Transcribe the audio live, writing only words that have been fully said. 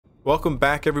Welcome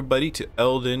back everybody to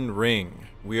Elden Ring.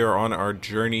 We are on our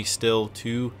journey still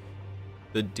to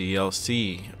the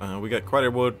DLC. We got quite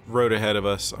a road ahead of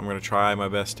us. I'm going to try my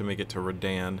best to make it to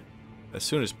Redan as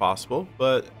soon as possible,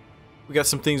 but we got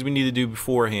some things we need to do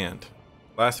beforehand.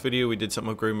 Last video we did some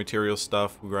upgrade material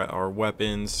stuff. We got our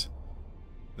weapons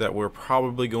that we're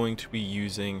probably going to be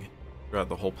using throughout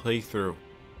the whole playthrough.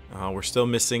 We're still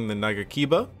missing the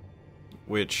Nagakiba,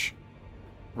 which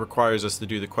requires us to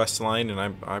do the quest line, and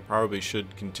I probably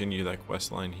should continue that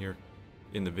quest line here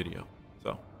in the video.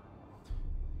 So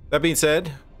that being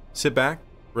said, sit back,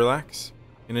 relax,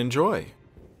 and enjoy.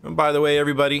 And by the way,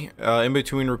 everybody, in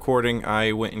between recording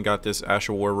I went and got this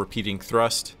Asher War repeating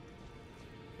thrust.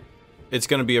 It's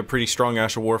going to be a pretty strong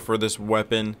Asher War for this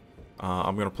weapon.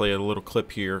 I'm going to play a little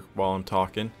clip here while I'm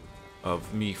talking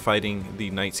of me fighting the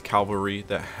Knights Cavalry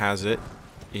that has it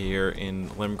here in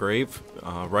Limgrave,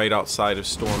 right outside of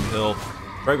Storm Hill,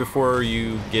 right before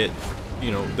you get,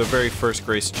 the very first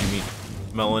grace that you meet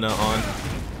Melina on.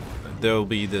 There'll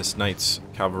be this Knights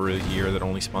Cavalry here that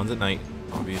only spawns at night,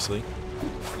 obviously.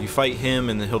 You fight him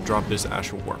and then he'll drop this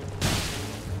Asher War.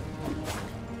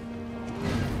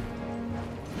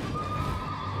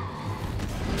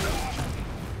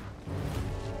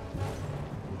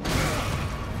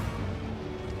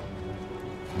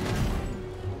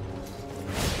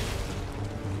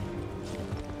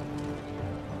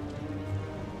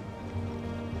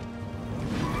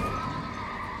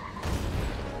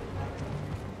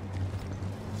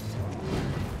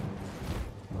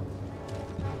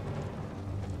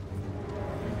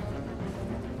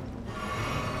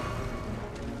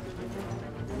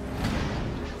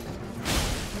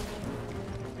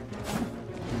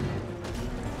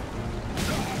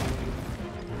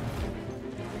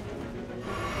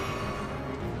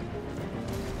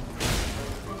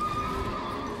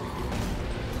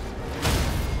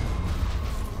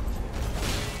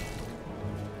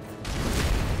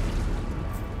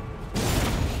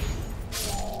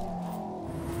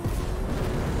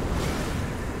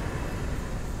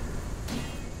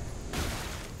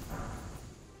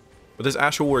 What this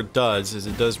Asher War does is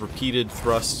it does repeated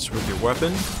thrusts with your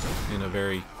weapon in a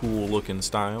very cool looking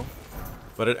style.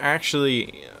 But it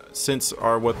actually, since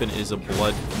our weapon is a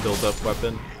blood build-up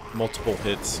weapon, multiple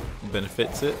hits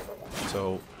benefits it.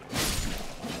 So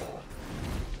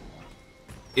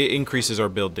it increases our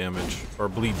build damage, or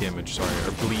bleed damage, sorry,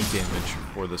 our bleed damage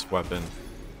for this weapon.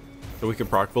 So we can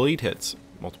proc bleed hits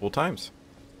multiple times.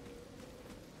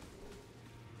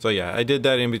 So yeah, I did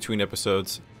that in between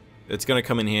episodes. It's going to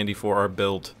come in handy for our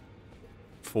build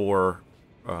for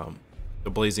the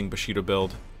Blazing Bushido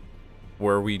build,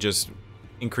 where we just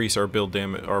increase our build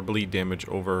damage, our bleed damage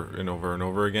over and over and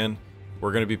over again.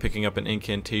 We're going to be picking up an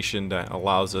incantation that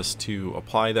allows us to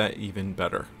apply that even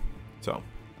better. So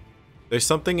there's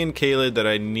something in Caelid that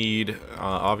I need.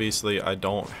 Obviously I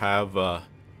don't have the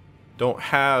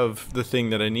thing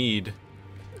that I need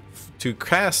to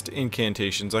cast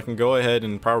incantations. I can go ahead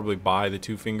and probably buy the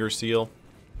two-finger seal.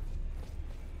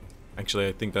 Actually,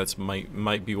 I think that's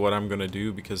might be what I'm gonna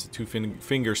do, because the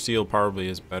two-finger seal probably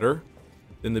is better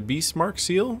than the Beast Mark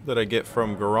seal that I get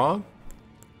from Garog.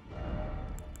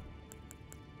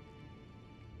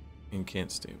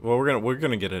 Incant. Well, we're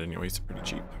gonna get it anyway. It's pretty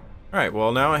cheap. All right.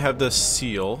 Well, now I have this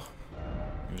seal.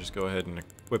 I'll just go ahead and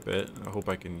equip it. I hope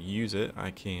I can use it.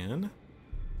 I can.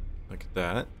 Look at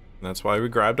that. And that's why we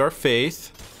grabbed our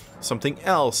faith. Something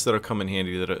else that'll come in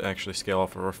handy that'll actually scale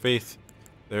off of our faith.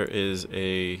 There is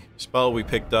a spell we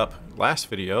picked up last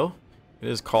video. It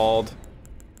is called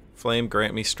Flame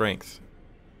Grant Me Strength.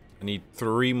 I need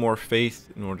 3 more faith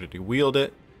in order to wield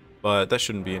it, but that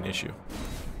shouldn't be an issue.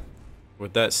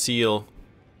 With that seal,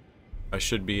 I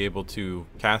should be able to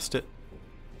cast it.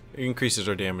 It increases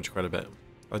our damage quite a bit.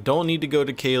 I don't need to go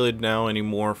to Caelid now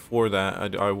anymore for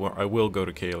that. I will go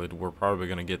to Caelid. We're probably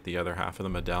going to get the other half of the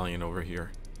medallion over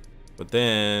here. But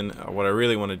then, what I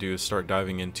really want to do is start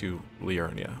diving into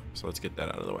Liurnia. So let's get that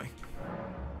out of the way.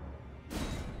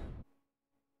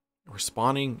 We're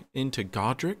spawning into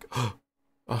Godric?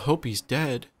 I hope he's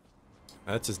dead.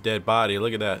 That's his dead body.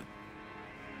 Look at that.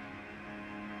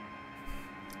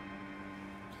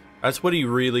 That's what he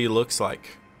really looks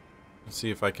like. Let's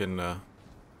see if I can get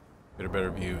a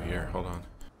better view here. Hold on.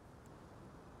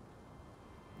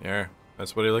 There.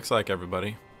 That's what he looks like,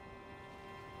 everybody.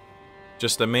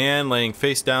 Just a man laying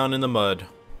face down in the mud.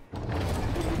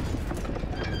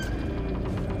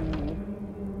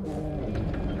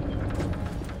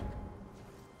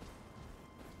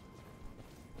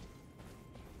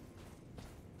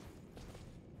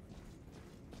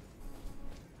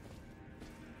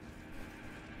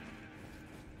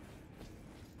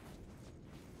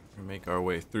 make our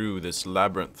way through this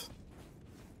labyrinth.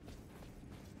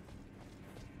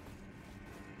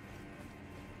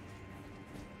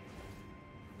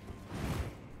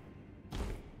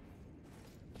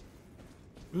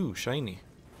 Ooh, shiny.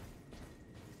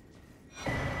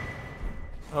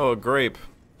 Oh, a grape.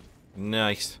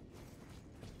 Nice.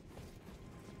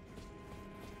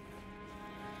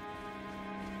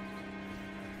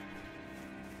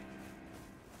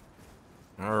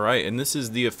 Alright, and this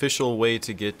is the official way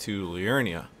to get to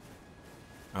Liurnia.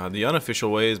 The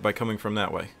unofficial way is by coming from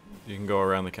that way. You can go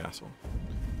around the castle.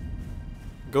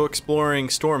 Go exploring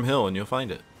Storm Hill and you'll find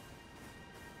it.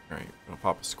 Alright, gonna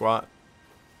pop a squat.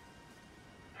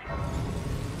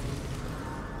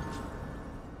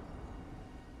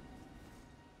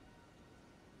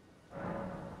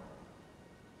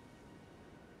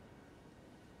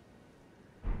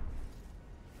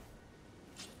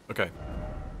 Okay.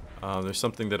 There's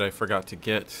something that I forgot to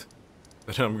get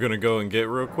that I'm gonna go and get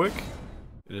real quick.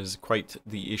 It is quite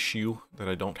the issue that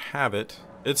I don't have it.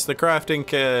 It's the crafting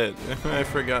kit! I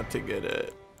forgot to get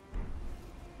it.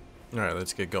 Alright,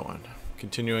 let's get going.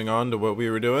 Continuing on to what we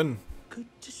were doing. Good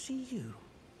to see you,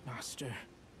 Master.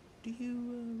 Do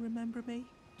you remember me?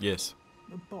 Yes.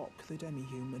 Bok, the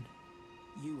demi-human.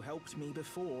 You helped me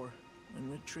before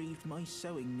and retrieved my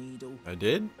sewing needle. I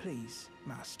did? Please,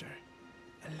 Master,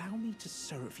 allow me to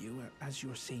serve you as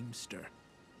your seamster.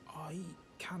 I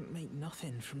can't make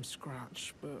nothing from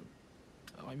scratch, but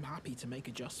I'm happy to make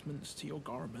adjustments to your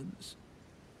garments.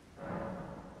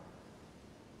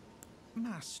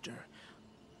 Master,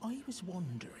 I was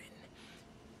wondering,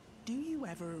 do you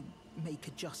ever make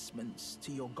adjustments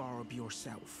to your garb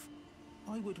yourself?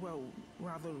 I would, well,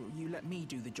 rather you let me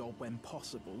do the job when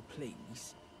possible,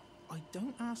 please. I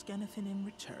don't ask anything in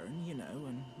return, you know,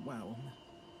 and, well,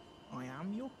 I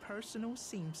am your personal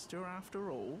seamster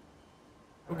after all.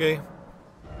 Okay.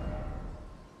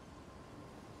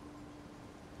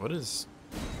 What does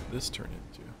this turn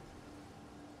into?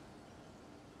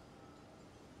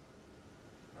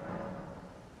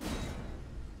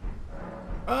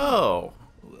 Oh!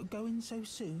 Going so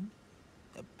soon?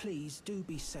 Please do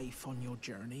be safe on your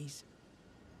journeys.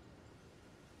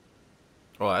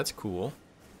 Oh, that's cool.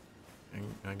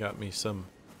 I got me some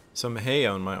hay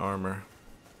on my armor.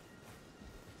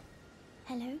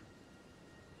 Hello?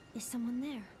 Is someone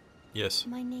there? Yes.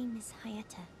 My name is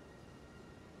Hayata,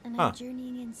 and I'm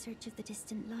journeying in search of the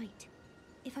distant light.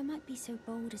 If I might be so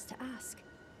bold as to ask,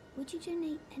 would you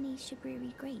donate any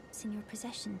Shibriri grapes in your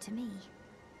possession to me?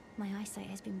 My eyesight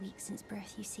has been weak since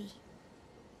birth, you see.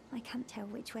 I can't tell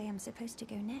which way I'm supposed to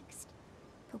go next,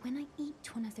 but when I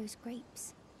eat one of those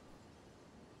grapes,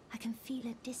 I can feel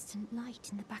a distant light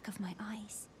in the back of my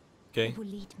eyes. Okay. It will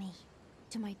lead me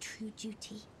to my true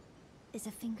duty as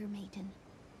a finger maiden.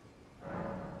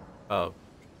 Oh,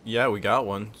 yeah, we got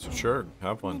one. So sure,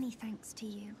 have one. Many thanks to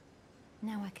you.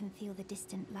 Now I can feel the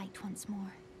distant light once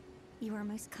more. You are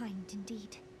most kind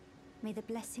indeed. May the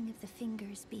blessing of the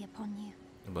fingers be upon you.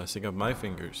 The blessing of my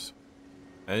fingers.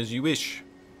 As you wish.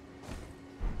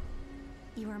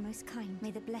 You are most kind.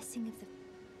 May the blessing of the...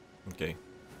 Okay.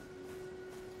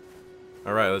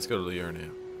 Alright, let's go to Liurnia.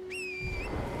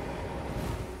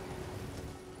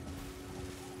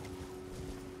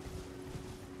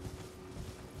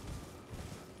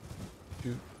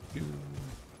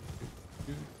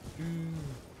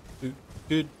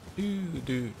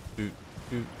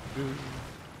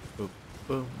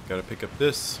 Gotta pick up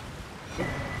this.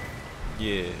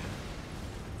 Yeah.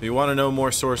 If you want to know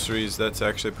more sorceries, that's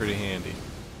actually pretty handy.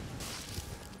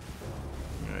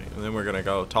 Alright, and then we're gonna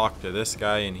go talk to this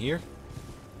guy in here.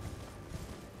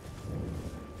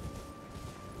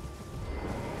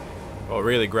 Oh,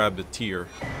 really grab the tier.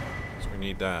 So we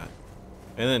need that.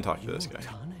 And then talk to this guy.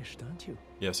 You're tarnished, aren't you?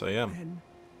 Yes, I am. Then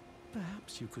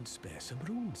perhaps you could spare some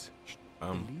runes.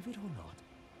 Believe it or not,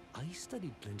 I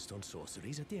studied glintstone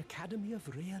sorceries at the Academy of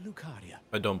Rea Lucaria.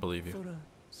 I don't believe you. For a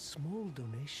small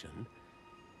donation,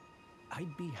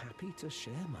 I'd be happy to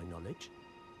share my knowledge.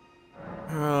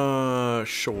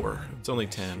 Sure. It's only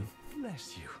 10.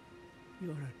 Bless you.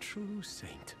 You're a true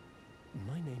saint.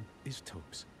 My name is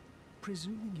Topes.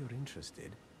 Presuming you're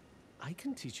interested, I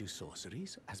can teach you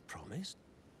sorceries, as promised.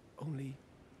 Only,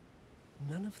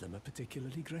 none of them are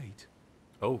particularly great.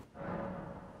 Oh.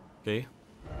 Okay.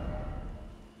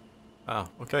 Ah,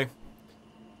 okay.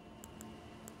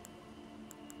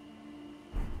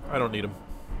 I don't need him.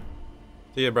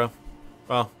 See ya, bro.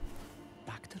 Well,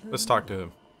 Back to let's talk to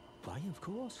him. Why, of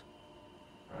course.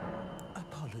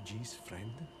 Apologies,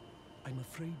 friend. I'm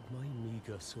afraid my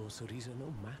meager sorceries are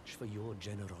no match for your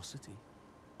generosity.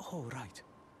 All right.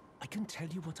 I can tell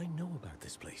you what I know about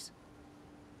this place.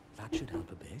 That should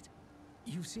help a bit.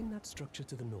 You've seen that structure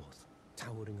to the north,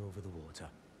 towering over the water.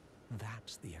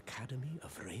 That's the Academy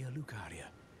of Rea Lucaria,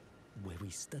 where we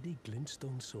study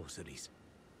glintstone sorceries.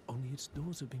 Only its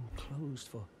doors have been closed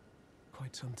for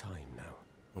quite some time now.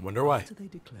 I wonder why. After they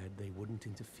declared they wouldn't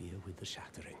interfere with the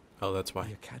shattering. Oh, that's why.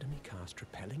 The Academy cast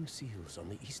repelling seals on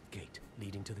the east gate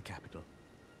leading to the capital,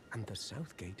 and the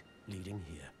south gate leading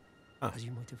here. As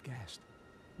you might have guessed,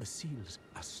 the seals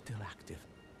are still active,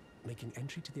 making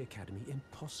entry to the Academy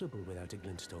impossible without a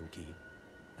glintstone key.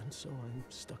 And so I'm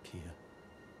stuck here.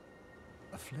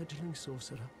 A fledgling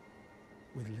sorcerer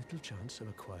with little chance of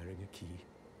acquiring a key.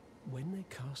 When they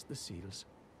cast the seals,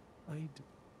 I'd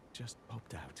just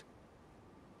popped out.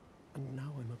 And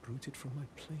now I'm uprooted from my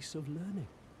place of learning.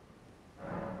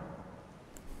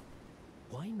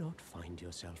 Why not find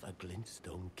yourself a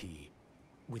glintstone key?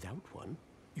 Without one,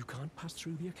 you can't pass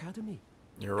through the Academy.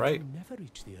 You're right. You'll never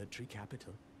reach the Erdtree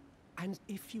capital. And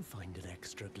if you find an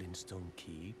extra glintstone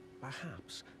key,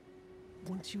 perhaps,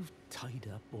 once you've tied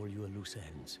up all your loose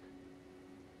ends,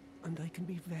 and I can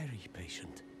be very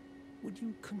patient, would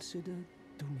you consider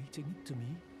donating it to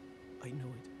me? I know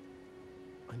it.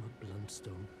 I'm a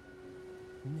bluntstone.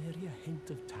 Nary a hint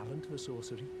of talent for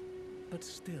sorcery. But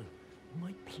still,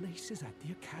 my place is at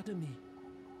the Academy.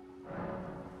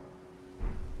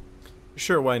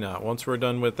 Sure, why not? Once we're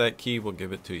done with that key, we'll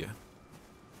give it to you.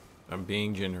 I'm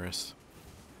being generous.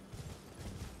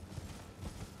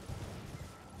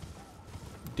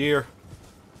 Dear.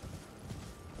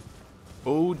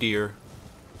 Oh dear.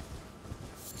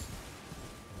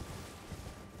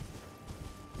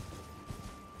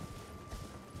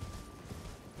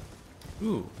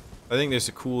 Ooh, I think there's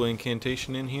a cool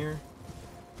incantation in here.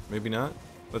 Maybe not.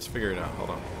 Let's figure it out.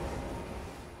 Hold on.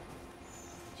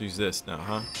 Let's use this now,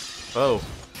 huh? Oh.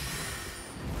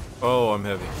 Oh, I'm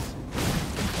heavy.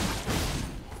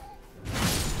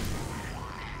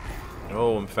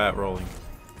 Oh, I'm fat rolling.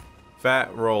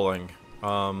 Fat rolling.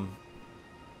 Don't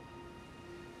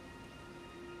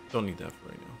need that for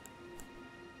right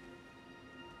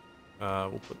now.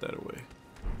 We'll put that away.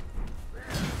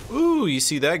 Ooh, you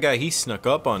see that guy? He snuck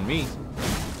up on me.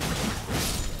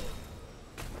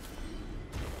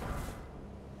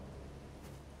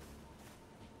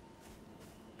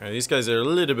 Alright, these guys are a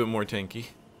little bit more tanky.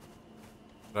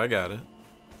 But I got it.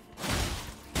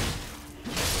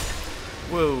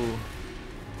 Whoa.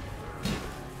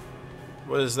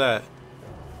 What is that?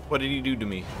 What did he do to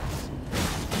me?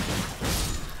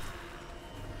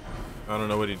 I don't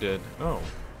know what he did. Oh.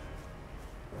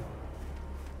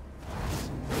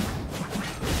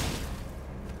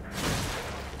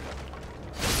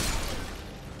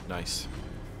 Nice.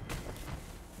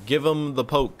 Give him the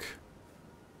poke.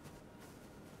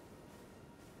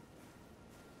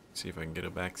 See if I can get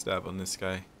a backstab on this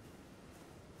guy.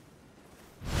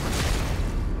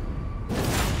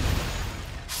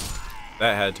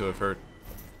 That had to have hurt.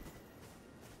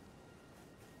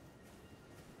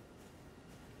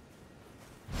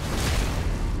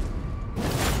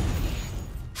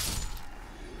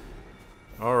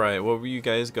 Alright, what were you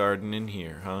guys guarding in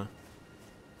here, huh?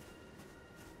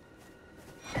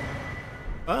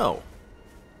 Oh.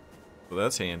 Well,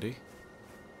 that's handy.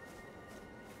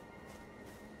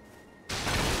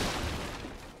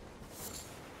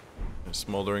 A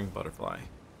smoldering butterfly.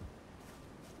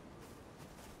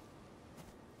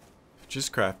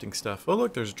 Just crafting stuff. Oh,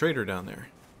 look, there's a trader down there.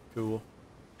 Cool.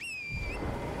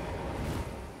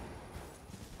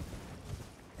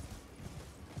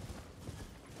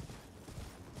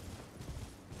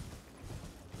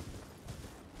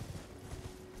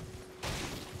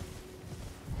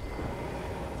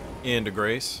 And a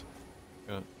grace.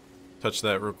 Gonna touch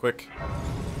that real quick.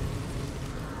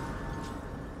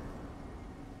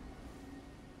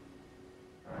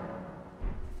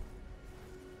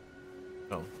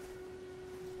 Oh.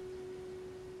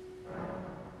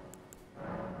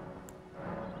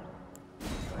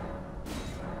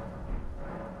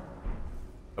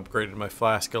 Upgraded my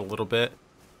flask a little bit.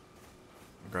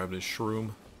 Grabbed his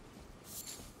shroom.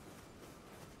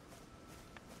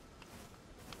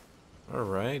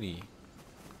 Alrighty.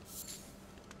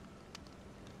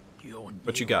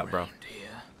 What you got, bro? Here.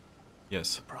 Yes.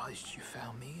 Surprised you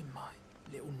found me in my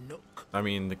little nook. I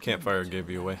mean, the campfire gave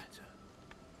you away.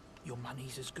 Your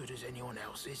money's as good as anyone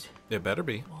else's. It better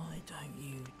be. Why don't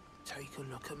you take a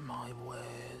look at my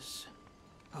wares?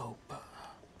 Oh, but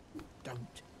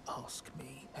don't ask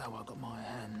me how I got my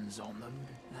hands on them,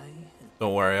 eh?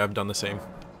 Don't worry, I've done the same.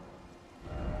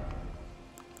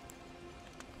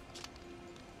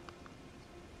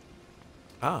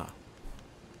 Ah.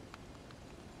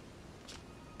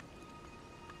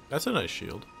 That's a nice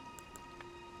shield.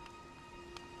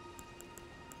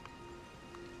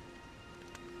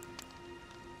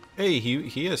 Hey,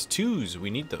 he has twos. We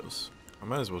need those. I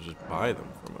might as well just buy them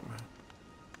from him.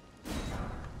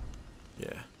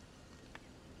 Yeah.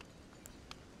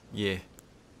 Yeah.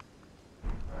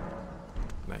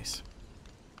 Nice.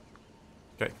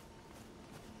 Okay.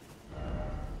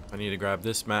 I need to grab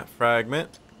this map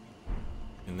fragment.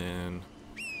 And then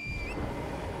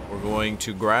we're going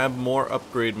to grab more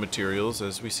upgrade materials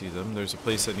as we see them. There's a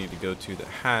place I need to go to that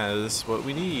has what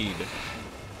we need.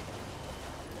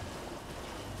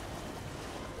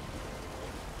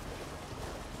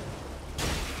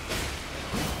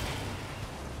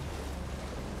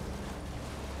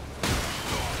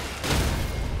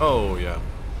 Oh, yeah.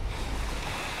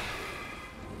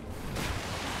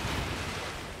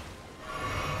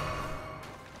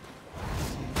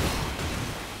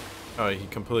 Oh, he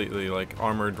completely, like,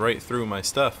 armored right through my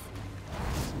stuff.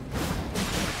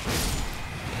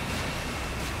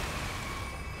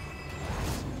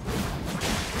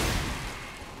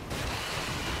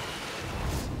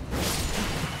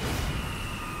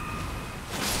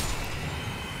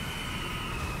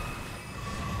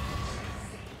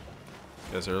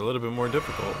 Guys are a little bit more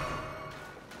difficult.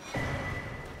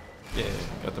 Yeah,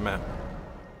 got the map.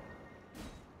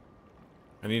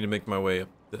 I need to make my way up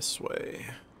this way.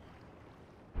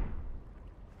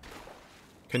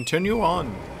 Continue on.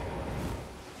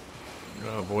 I'm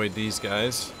gonna avoid these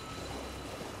guys.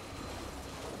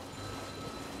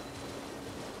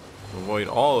 Avoid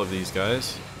all of these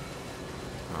guys.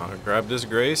 Grab this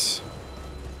Grace.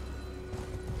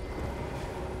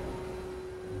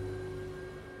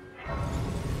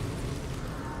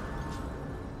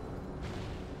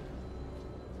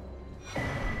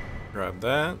 Grab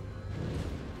that.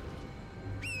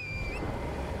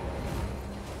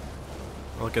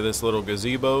 Look at this little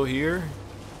gazebo here.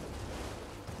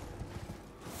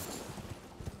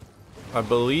 I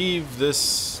believe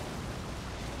this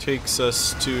takes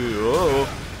us to... Oh!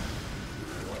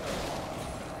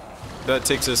 That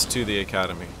takes us to the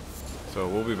academy. So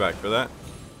we'll be back for that.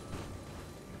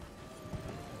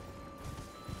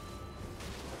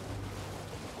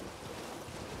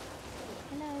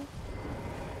 Hello?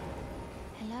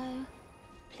 Hello?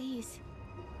 Please.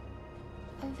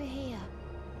 Over here.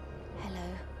 Hello.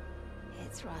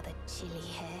 It's rather chilly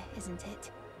here, isn't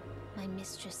it? My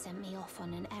mistress sent me off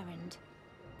on an errand,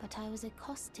 but I was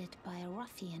accosted by a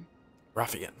ruffian.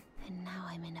 Ruffian. And now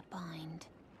I'm in a bind.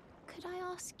 Could I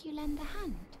ask you lend a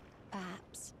hand,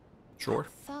 perhaps? Sure.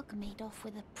 That thug made off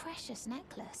with a precious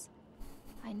necklace.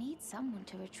 I need someone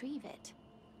to retrieve it.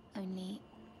 Only,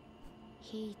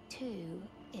 he too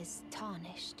is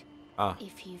tarnished. Ah.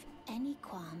 If you've any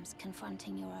qualms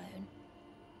confronting your own,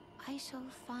 I shall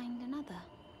find another.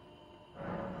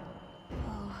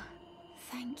 Oh,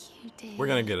 thank you, dear. We're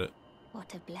gonna get it.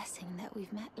 What a blessing that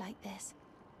we've met like this.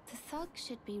 The thug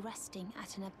should be resting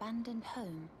at an abandoned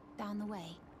home down the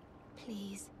way.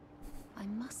 Please, I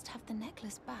must have the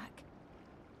necklace back.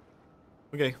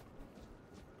 Okay.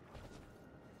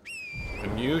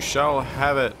 And you shall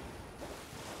have it.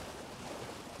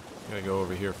 Gotta go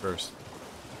over here first.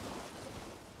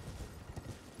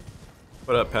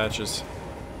 What up, Patches?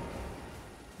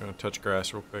 I'm gonna touch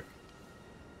grass real quick.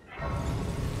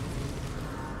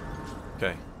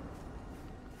 Okay.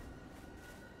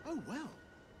 Oh, well.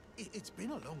 It's been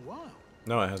a long while.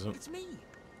 No, it hasn't. It's me,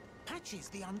 Patches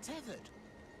the Untethered.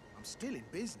 I'm still in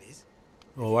business.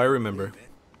 Oh, I remember.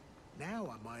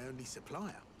 Now I'm my only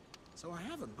supplier, so I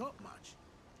haven't got much.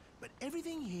 But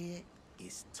everything here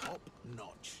is top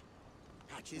notch.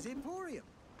 Patches Emporium,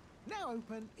 now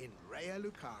open in Raya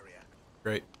Lucaria.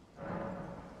 Great.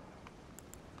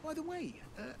 By the way,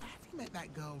 have you met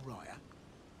that girl Raya?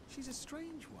 She's a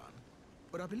strange one,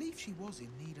 but I believe she was in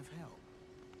need of help.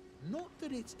 Not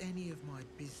that it's any of my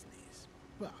business,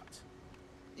 but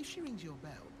if she rings your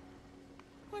bell,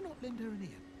 why not lend her an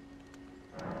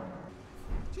ear?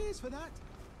 Cheers for that.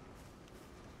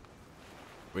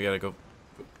 We gotta go.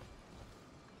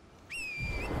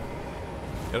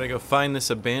 Gotta go find this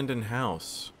abandoned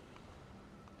house.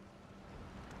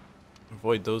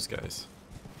 Avoid those guys.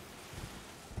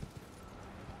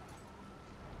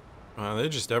 They're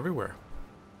just everywhere.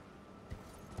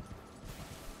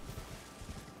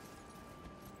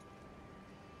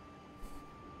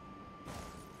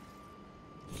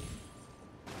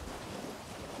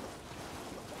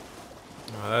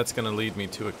 That's gonna lead me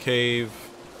to a cave.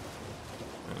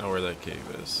 I know where that cave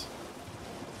is.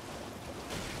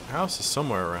 The house is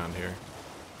somewhere around here.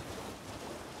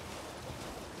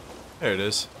 There it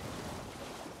is.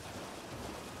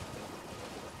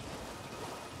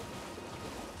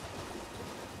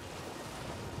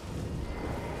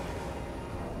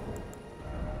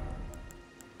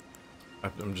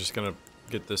 I'm just gonna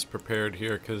get this prepared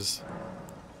here, because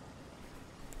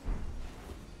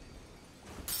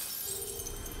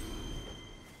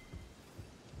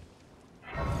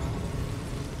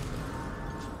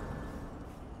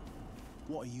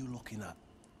What are you looking at?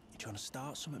 You trying to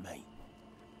start something, mate?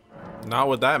 not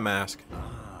with that mask.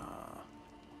 Ah,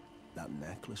 that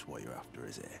necklace what you're after,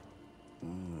 is it?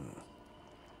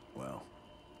 Well,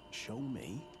 show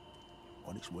me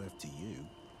what it's worth to you,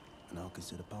 and I'll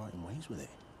consider parting ways with it.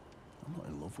 I'm not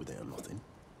in love with it or nothing.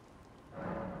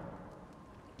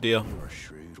 Deal. You're a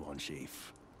shrewd one,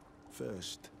 Chief.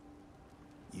 First,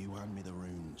 you hand me the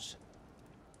runes.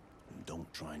 And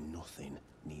don't try nothing,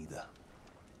 neither.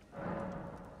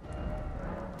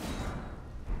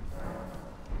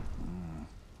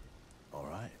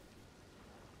 Alright.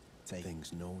 Take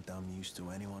things no damn use to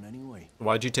anyone anyway.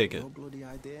 Why'd you take it? No bloody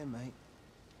idea, mate.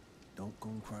 Don't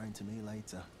come crying to me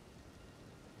later.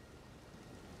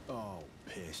 Oh,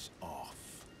 piss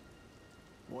off.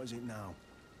 What is it now?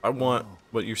 I want Oh.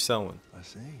 what you're selling. I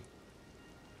see.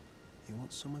 You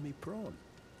want some of me prawn?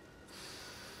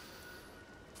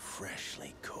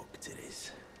 Freshly cooked it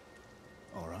is.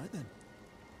 Alright then.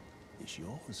 It's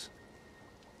yours.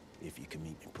 If you can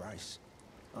meet me price.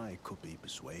 I could be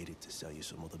persuaded to sell you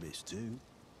some other bits too.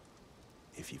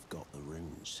 If you've got the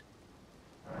runes.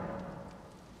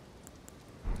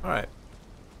 Alright.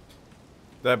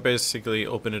 That basically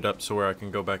opened it up so where I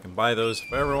can go back and buy those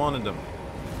if I ever wanted them.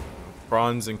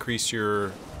 Bronze increase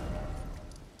your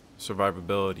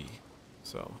survivability.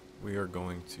 So we are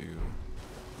going to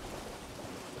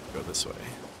go this way.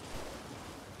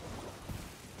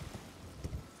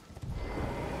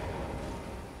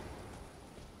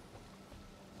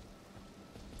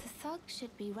 The thug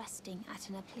should be resting at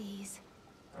an please.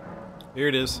 Here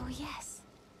it is. Oh yes.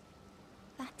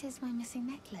 That is my missing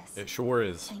necklace. It sure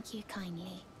is. Thank you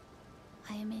kindly.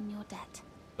 I am in your debt.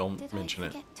 Don't Did mention I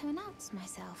it. forget to announce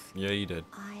myself? Yeah, you did.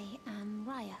 I am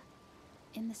Raya,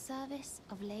 in the service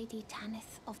of Lady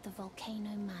Tanith of the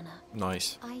Volcano Manor.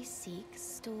 Nice. I seek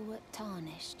stalwart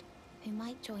Tarnished, who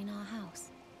might join our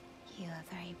house. You are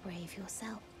very brave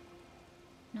yourself.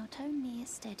 Not only a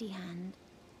steady hand,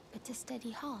 but a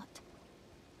steady heart.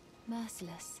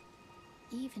 Merciless,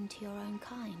 even to your own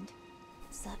kind.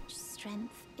 Such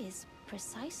strength is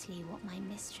precisely what my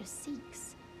mistress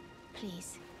seeks.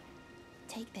 Please,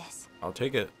 take this. I'll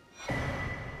take it.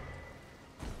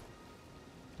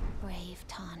 Brave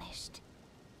Tarnished.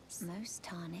 Most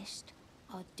Tarnished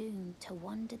are doomed to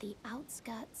wander the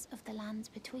outskirts of the lands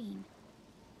between,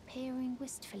 peering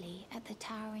wistfully at the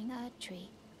towering Erdtree.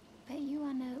 But you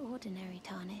are no ordinary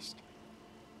Tarnished.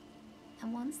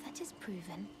 And once that is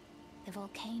proven, the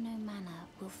Volcano Manor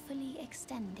will fully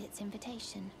extend its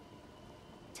invitation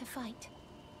to fight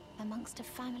amongst a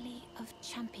family of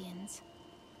champions.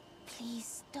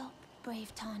 Please stop,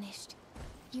 brave Tarnished.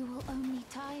 You will only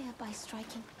tire by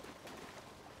striking.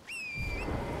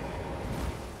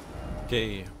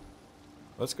 Okay.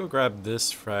 Let's go grab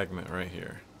this fragment right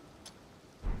here.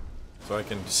 So I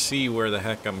can see where the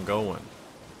heck I'm going.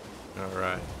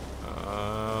 Alright.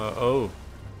 Oh.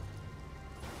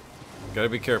 Gotta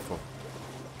be careful.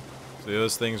 See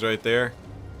those things right there?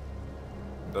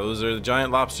 Those are the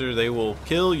giant lobsters. They will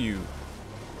kill you.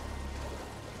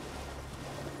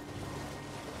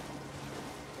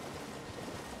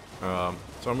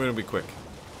 So I'm gonna be quick.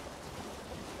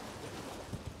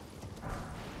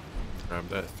 Grab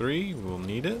that 3. We'll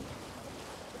need it.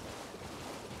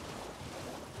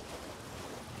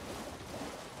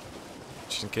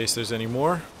 Just in case there's any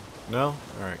more. No?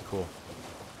 Alright, cool.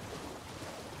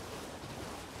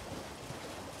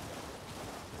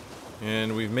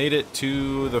 And we've made it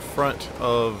to the front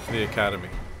of the academy.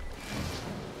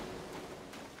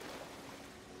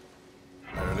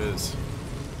 There it is.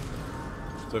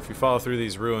 So if you follow through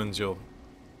these ruins, you'll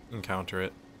encounter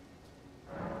it.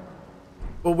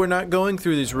 But we're not going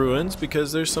through these ruins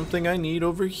because there's something I need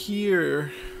over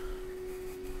here.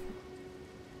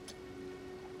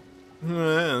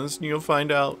 Yes, you'll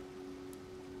find out.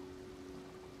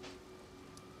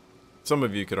 Some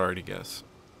of you could already guess.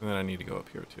 And then I need to go up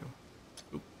here too.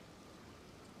 Oop.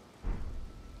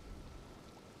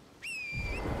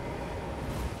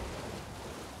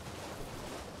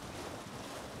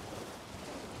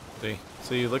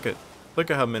 See, look at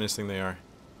how menacing they are.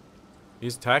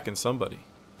 He's attacking somebody.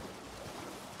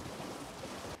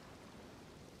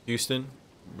 Houston,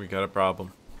 we got a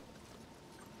problem.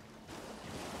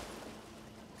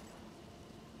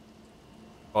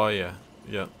 Oh yeah,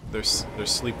 they're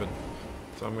sleeping.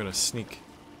 So I'm gonna sneak.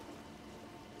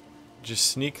 Just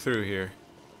sneak through here.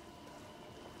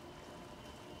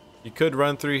 You could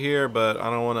run through here, but I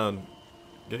don't want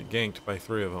to get ganked by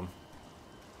 3 of them.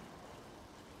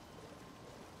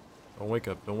 Don't wake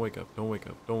up, don't wake up, don't wake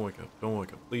up, don't wake up, don't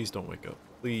wake up. Please don't wake up.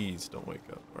 Please don't wake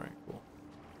up. Alright, cool.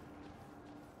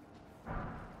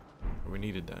 We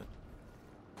needed that.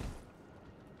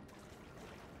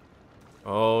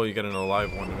 Oh, you got an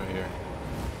alive one right here.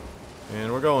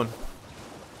 And we're going.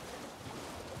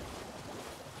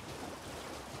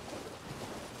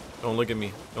 Don't look at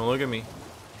me. Don't look at me.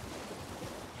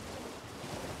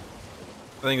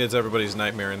 I think that's everybody's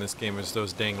nightmare in this game is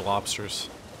those dang lobsters.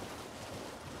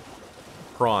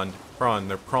 Prawn. Prawn.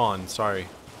 They're prawn. Sorry.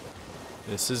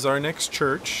 This is our next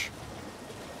church.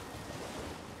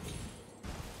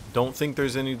 Don't think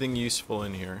there's anything useful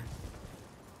in here.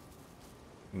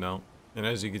 No. And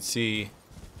as you can see,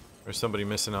 there's somebody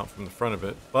missing out from the front of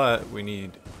it. But we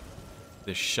need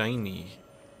the shiny.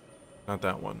 Not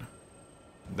that one.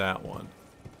 That one.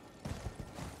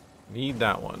 Need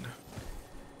that one.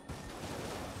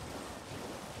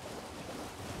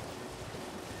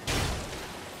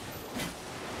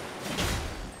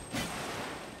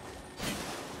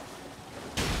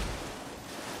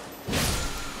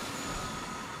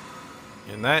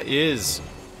 And that is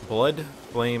Blood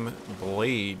Flame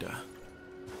Blade.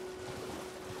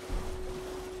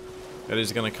 That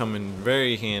is going to come in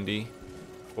very handy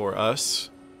for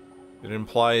us. It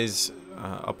applies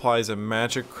a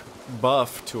magic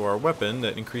buff to our weapon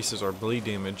that increases our bleed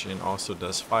damage and also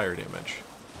does fire damage.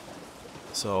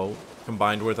 So,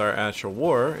 combined with our actual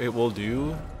war, it will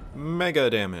do mega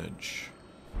damage.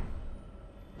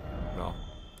 Well,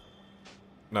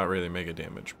 not really mega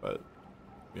damage, but,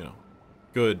 you know,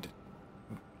 good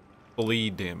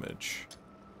bleed damage.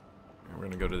 We're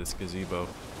gonna go to this gazebo.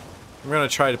 I'm gonna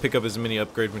try to pick up as many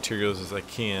upgrade materials as I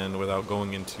can without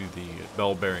going into the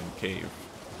bell-bearing cave,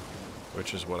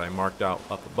 which is what I marked out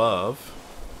up above.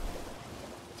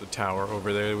 There's a tower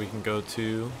over there we can go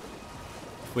to.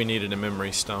 If we needed a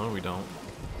memory stone, we don't.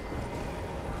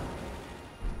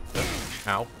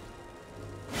 Ow.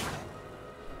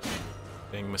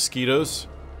 Dang mosquitoes.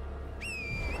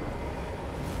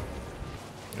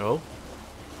 Oh,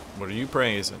 what are you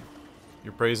praising?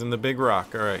 You're praising the big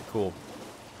rock. Alright, cool.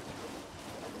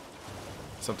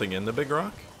 Something in the big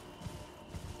rock?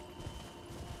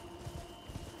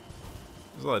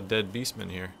 There's a lot of dead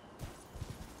beastmen here.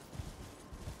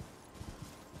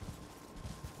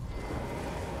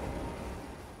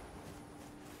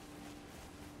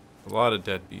 A lot of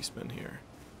dead beastmen here.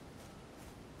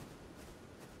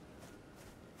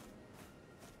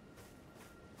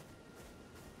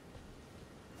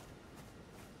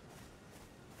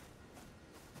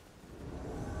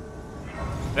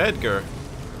 Edgar.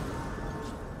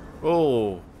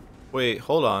 Oh, wait,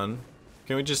 hold on.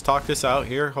 Can we just talk this out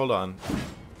here? Hold on.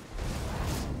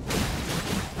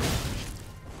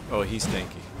 Oh, he's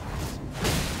tanky.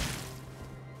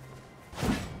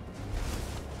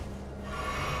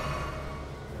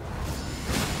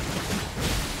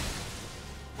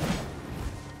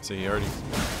 So he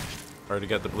already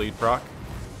got the bleed proc.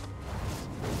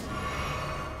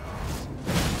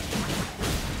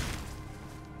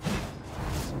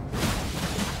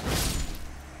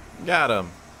 Got him.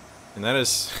 And that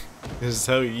is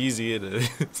how easy it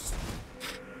is.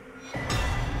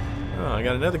 Oh, I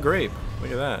got another grape.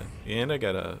 Look at that. And I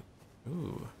got a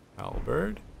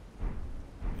halberd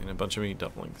and a bunch of meat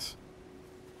dumplings.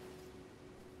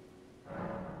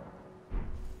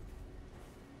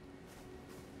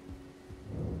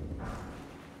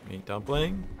 Meat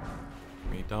dumpling.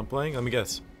 Meat dumpling. Let me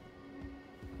guess.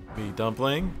 Meat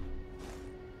dumpling.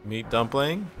 Meat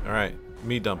dumpling. All right.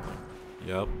 Meat dumpling.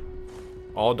 Yep.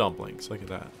 All dumplings. Look at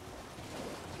that.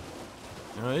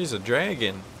 Oh, there's a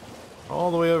dragon. All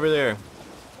the way over there.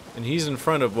 And he's in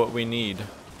front of what we need.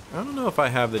 I don't know if I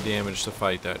have the damage to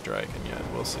fight that dragon yet.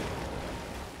 We'll see.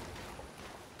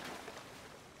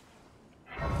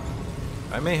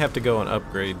 I may have to go and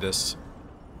upgrade this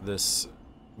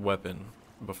weapon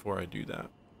before I do that.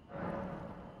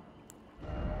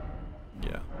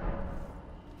 Yeah.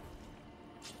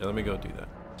 Yeah, let me go do that.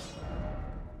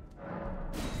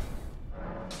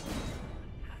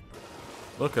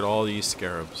 Look at all these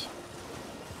scarabs.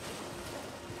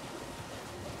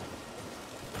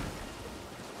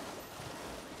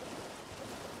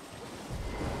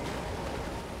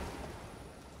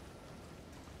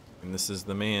 And this is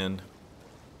the man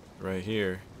right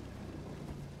here.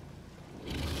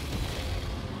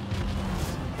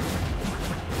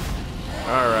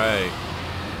 Alright.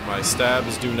 My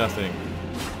stabs do nothing.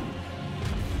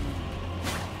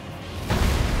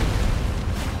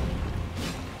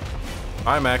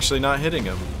 I'm actually not hitting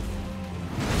him.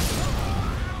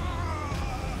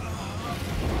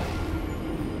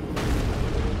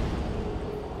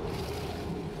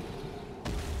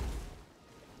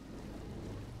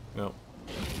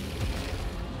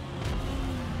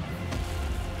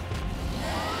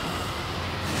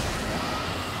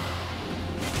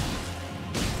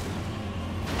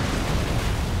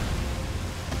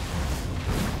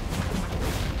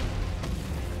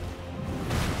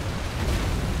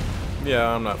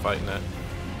 Yeah, I'm not fighting that.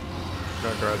 I'm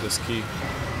gonna grab this key.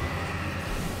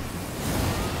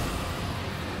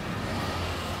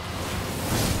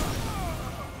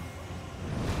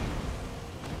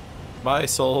 Bye,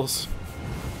 souls.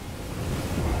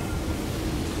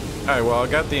 Alright, well, I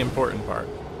got the important part,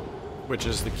 which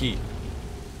is the key.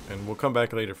 And we'll come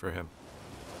back later for him.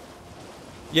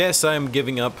 Yes, I am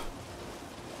giving up.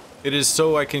 It is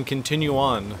so I can continue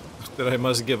on that I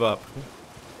must give up.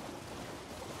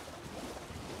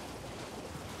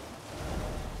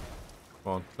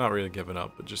 Well, not really giving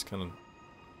up, but just kind of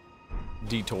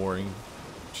detouring.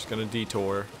 Just gonna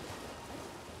detour.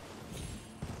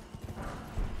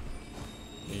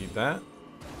 Need that.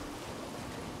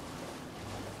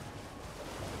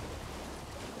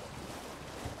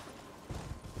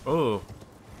 Oh,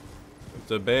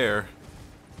 it's a bear.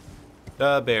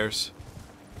 Bears.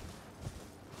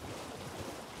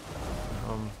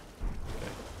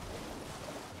 Okay.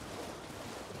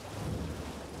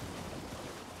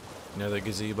 Another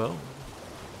gazebo.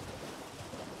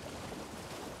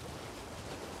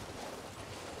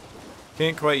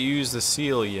 Can't quite use the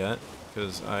seal yet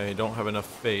because I don't have enough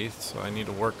faith, so I need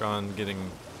to work on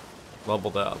getting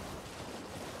leveled up.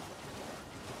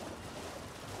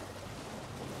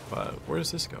 But where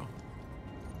does this go?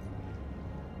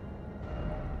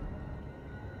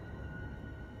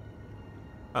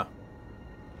 Huh.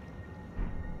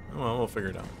 Well, we'll figure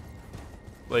it out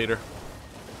later.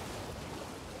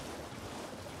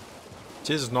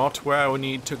 'Tis not where I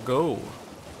need to go.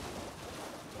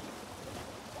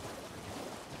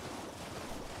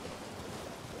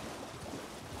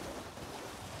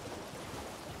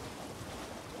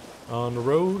 On the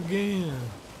road again.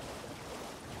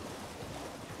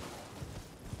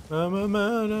 On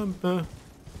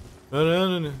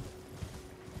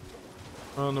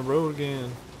the road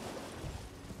again.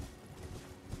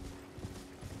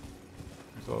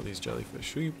 There's all these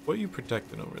jellyfish. What are you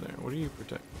protecting over there? What are you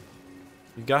protecting?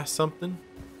 You got something?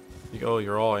 Oh,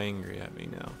 you're all angry at me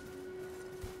now.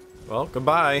 Well,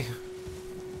 goodbye.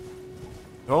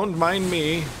 Don't mind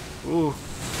me. Ooh.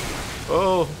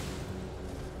 Oh.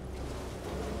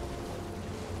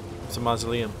 It's a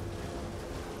mausoleum.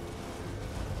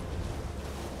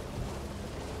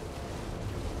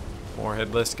 More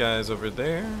headless guys over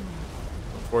there.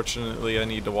 Unfortunately, I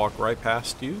need to walk right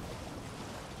past you.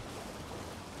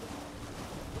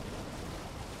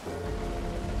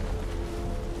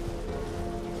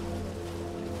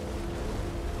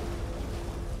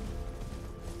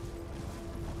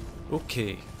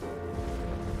 Okay.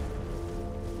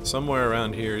 Somewhere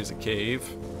around here is a cave.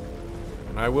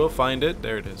 And I will find it.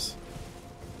 There it is.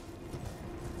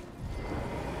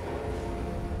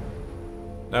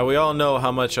 Now we all know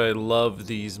how much I love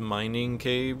these mining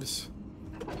caves.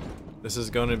 This is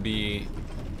going to be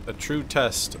a true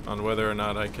test on whether or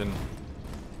not I can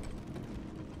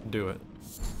do it.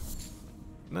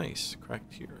 Nice.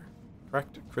 Cracked here.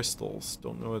 Cracked crystals.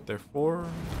 Don't know what they're for.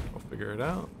 I'll figure it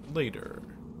out later.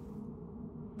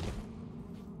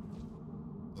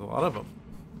 There's a lot of them.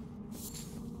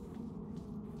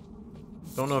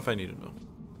 Don't know if I need to know.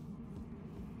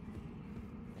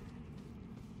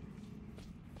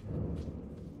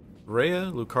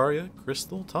 Rhea Lucaria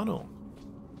Crystal Tunnel.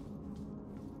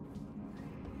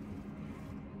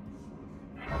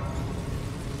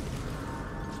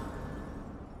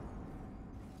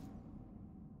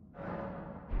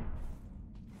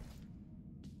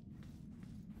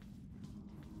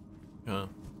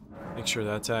 Make sure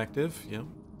that's active. Yep.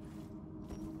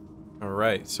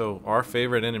 Alright, so our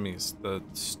favorite enemies, the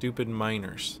stupid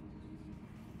miners.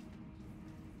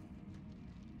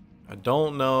 I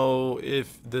don't know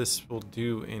if this will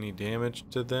do any damage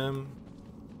to them.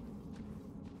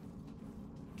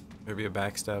 Maybe a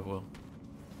backstab will.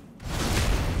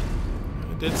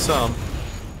 It did some.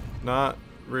 Not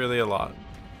really a lot.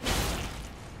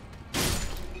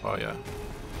 Oh yeah.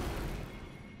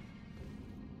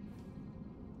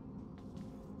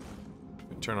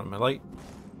 Turn on my light.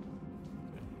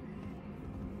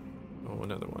 Oh,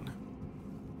 another one.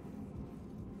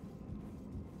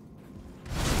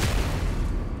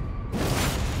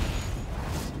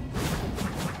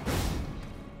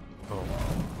 Oh,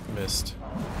 missed.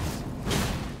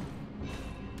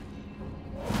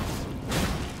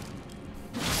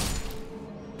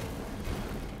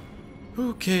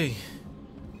 Okay.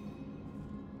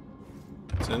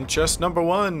 It's in chest number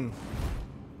 1.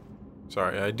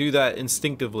 Sorry, I do that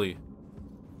instinctively.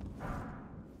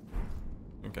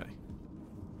 Okay.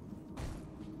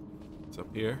 It's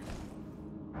up here.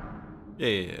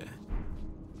 Yeah.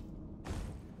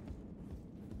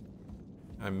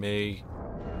 I may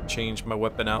change my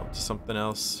weapon out to something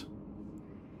else.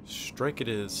 Strike it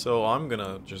is. So I'm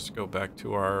gonna just go back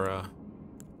to our,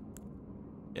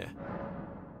 yeah.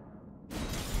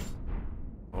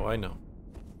 Oh, I know.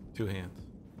 2 hands.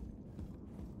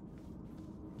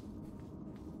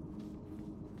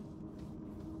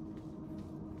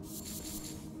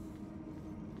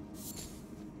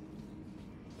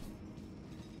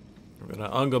 We're gonna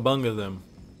unga bunga them.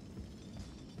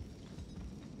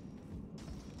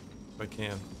 If I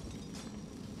can.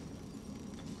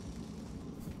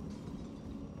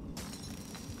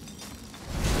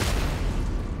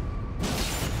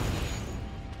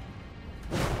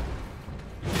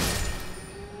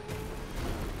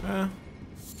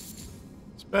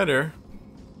 It's better.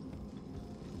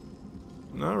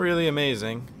 Not really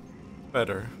amazing.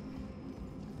 Better.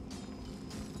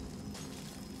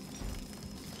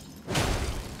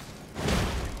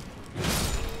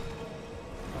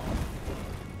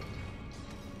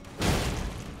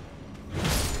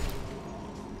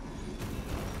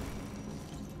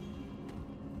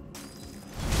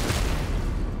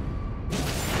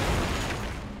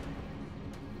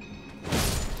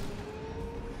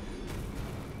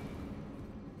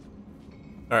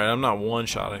 Alright, I'm not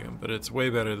one-shotting him, but it's way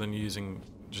better than using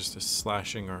just a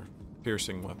slashing or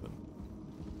piercing weapon.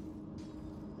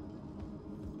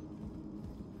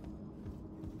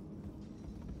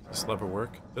 Does this lever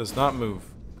work? Does not move.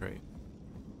 Great.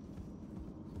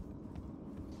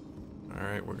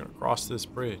 Alright, we're gonna cross this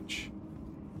bridge.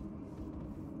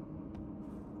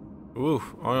 Ooh,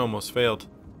 I almost failed.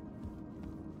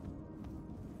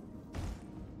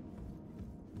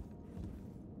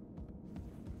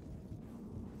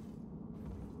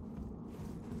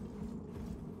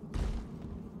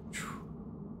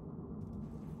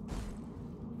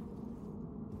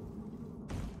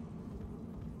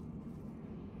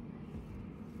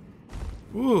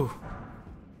 Ooh.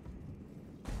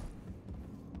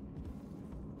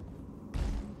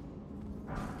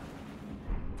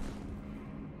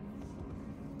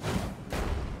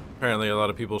 Apparently a lot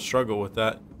of people struggle with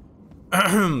that.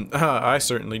 I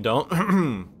certainly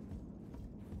don't.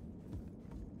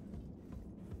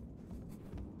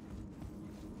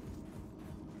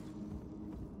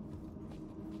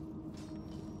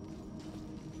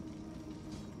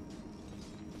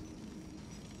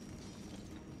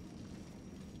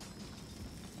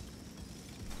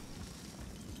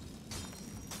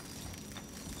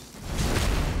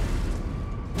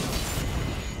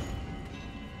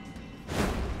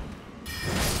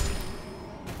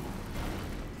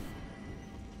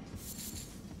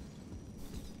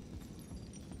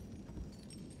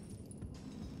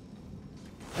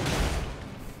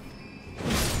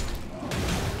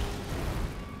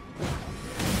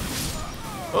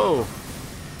 Oh.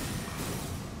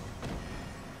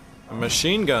 A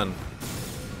machine gun.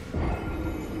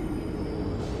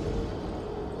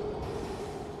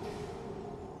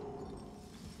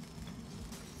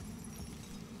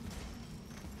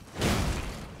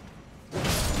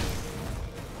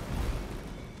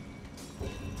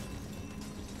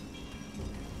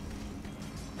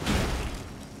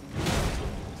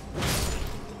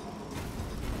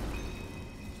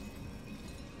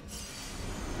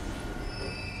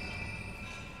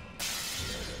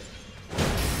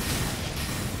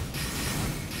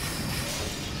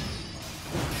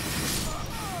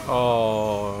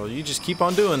 Oh, you just keep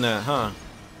on doing that, huh?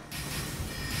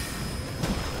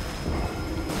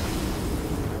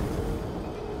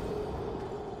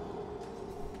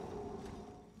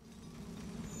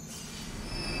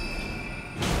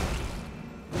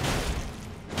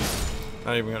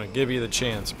 Not even gonna give you the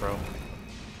chance, bro.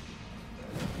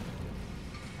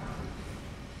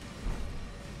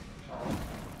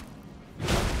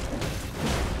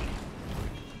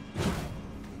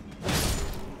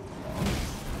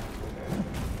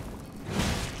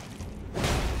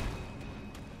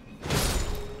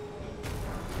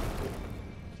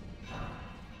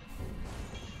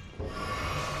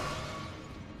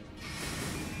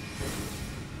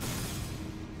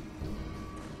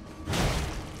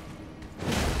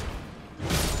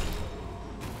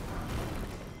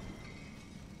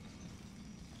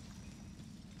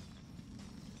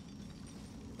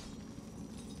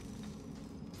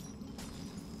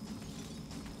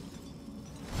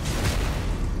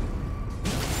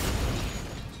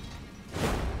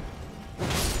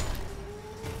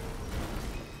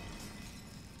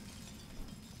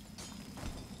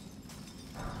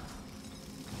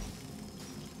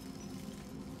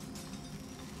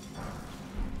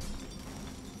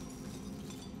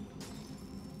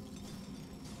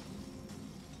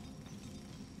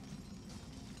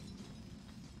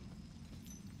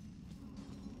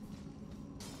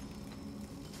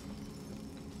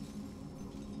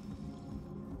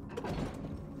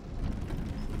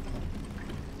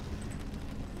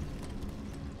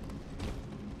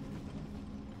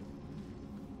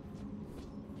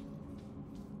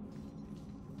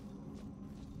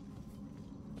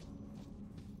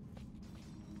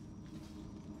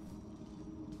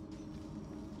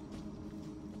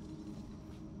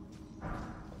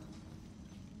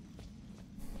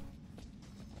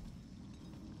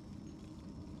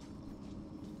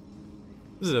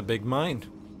 This is a big mine.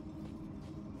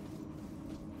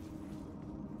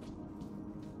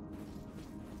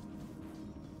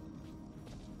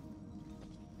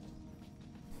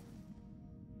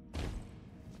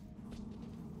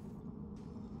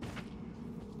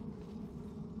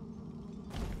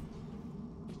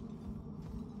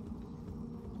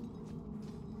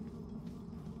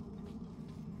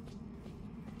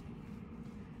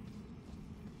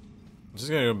 This is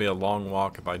gonna be a long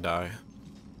walk if I die.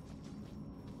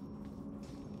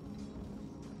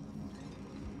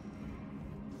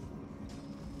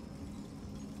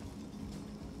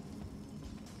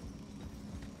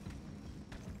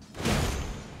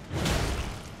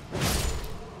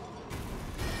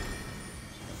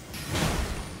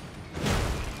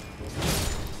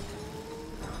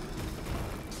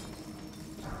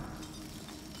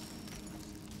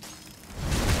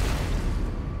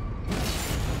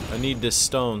 I need this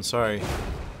stone, sorry.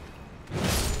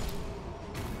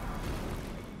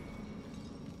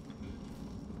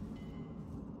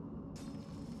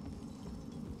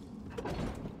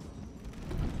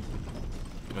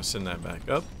 I'll send that back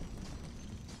up.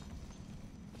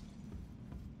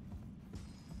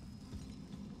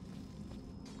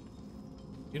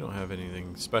 You don't have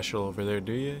anything special over there,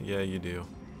 do you? Yeah, you do.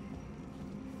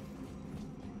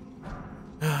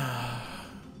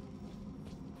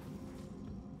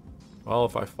 Well,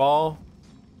 if I fall,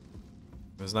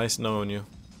 it was nice knowing you.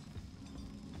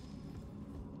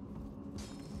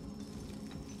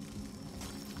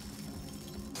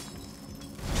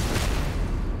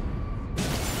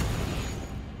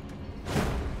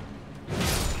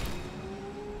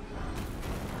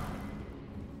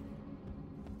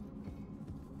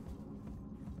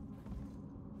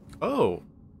 Oh,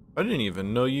 I didn't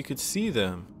even know you could see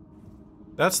them.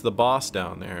 That's the boss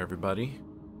down there, everybody.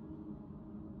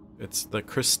 It's the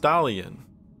Crystallian.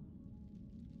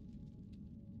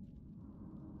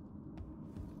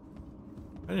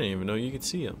 I didn't even know you could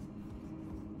see him.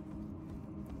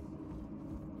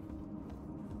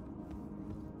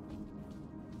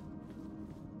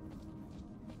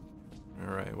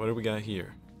 Alright, what do we got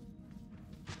here?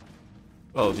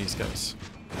 Oh, these guys.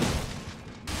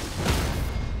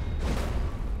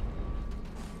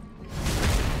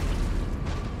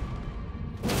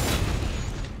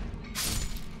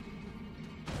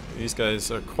 These guys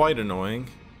are quite annoying.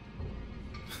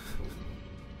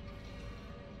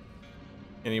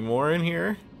 Any more in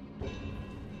here?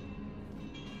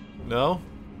 No?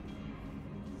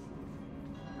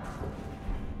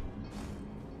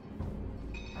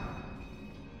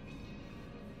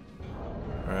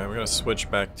 Alright, we're gonna switch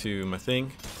back to my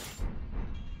thing.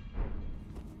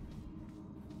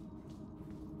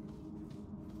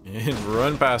 And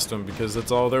run past them because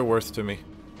that's all they're worth to me.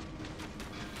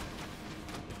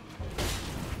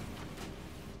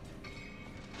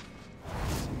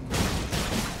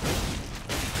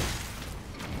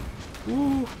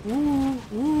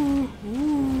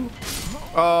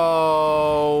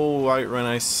 Oh, right when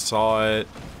I saw it.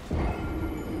 I'm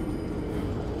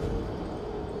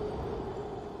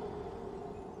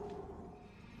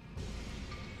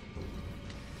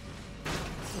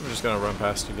just gonna run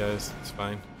past you guys, it's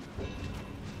fine.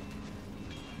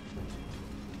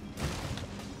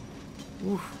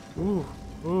 Ooh, ooh,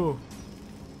 ooh.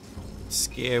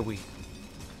 Scary.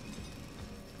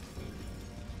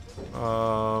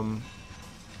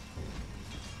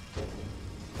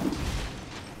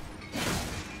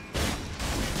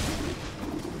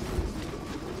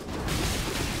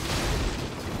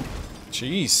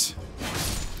 Jeez.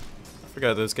 I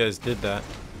forgot those guys did that.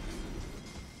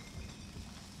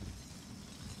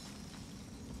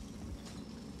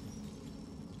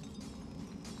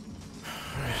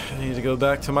 I need to go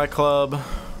back to my club.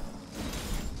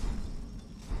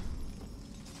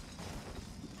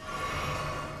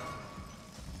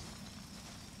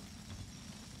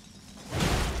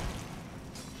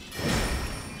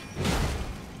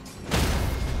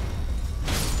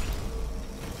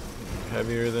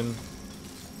 Heavier than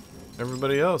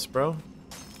everybody else, bro.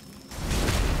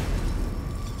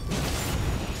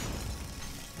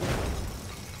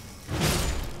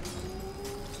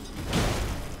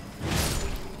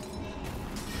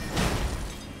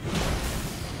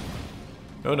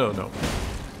 No, no, no.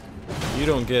 You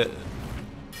don't get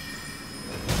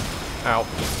out.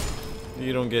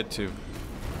 You don't get to.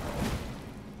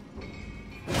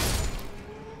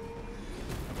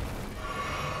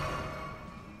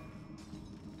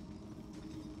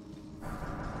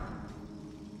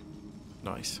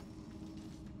 Nice.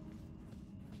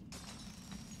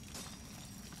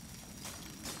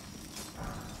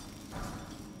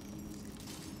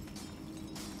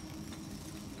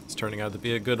 Let's turning out to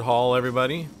be a good haul,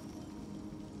 everybody.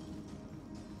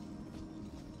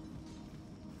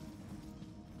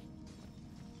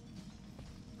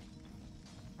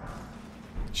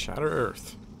 Shatter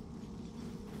Earth.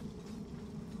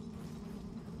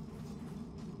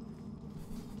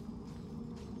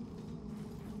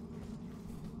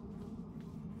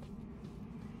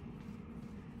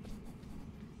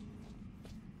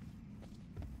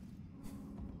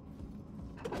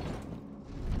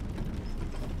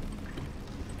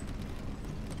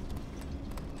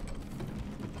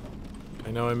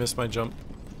 I know I missed my jump.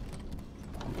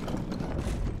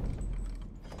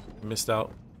 Missed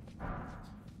out.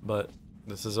 But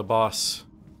this is a boss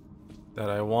that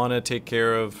I want to take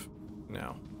care of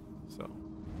now. So.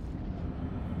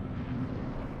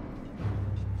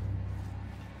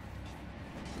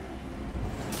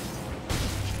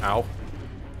 Ow.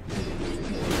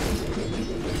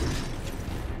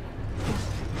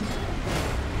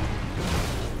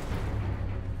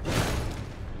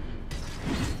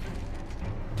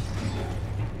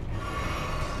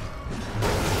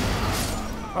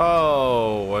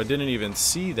 Oh, I didn't even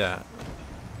see that.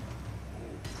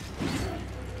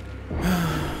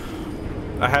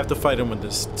 I have to fight him with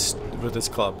this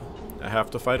club. I have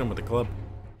to fight him with the club.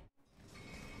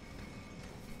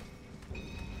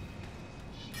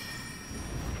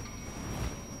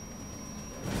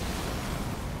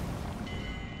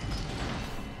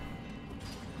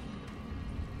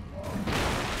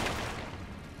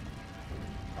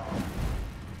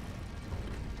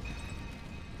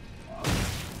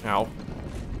 Ow.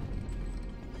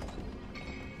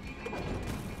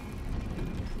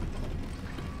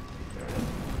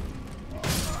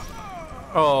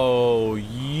 Oh,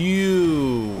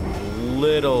 you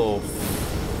little...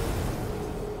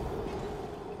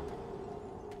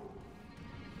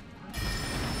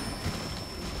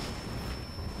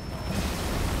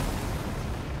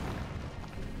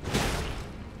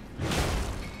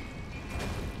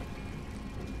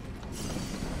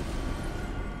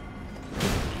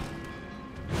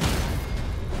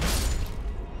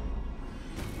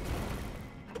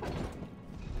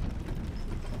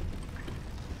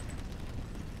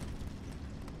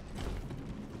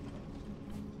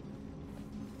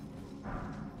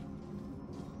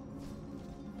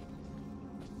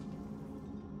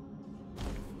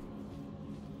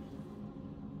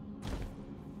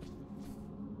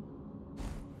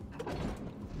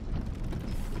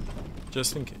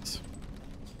 Just in case.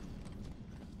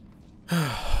 Okay.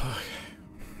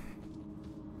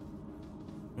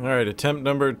 Alright, attempt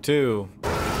number 2.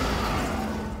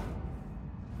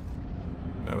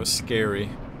 That was scary.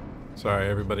 Sorry,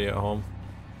 everybody at home.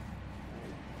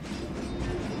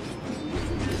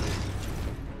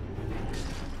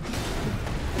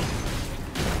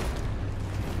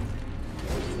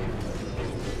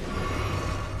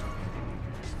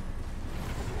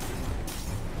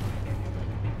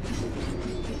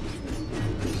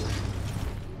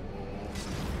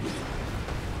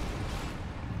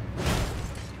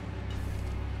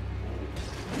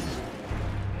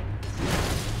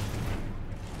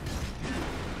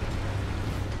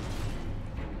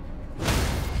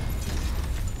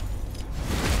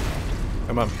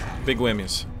 Come on, big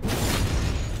whammies.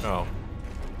 Oh.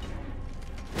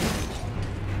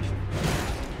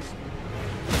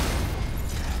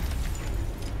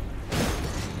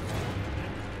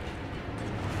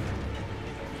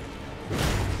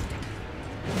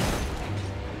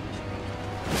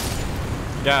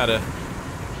 Gotta.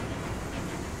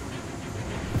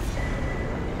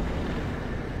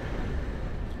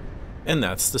 And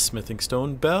that's the smithing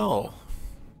stone bell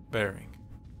bearing.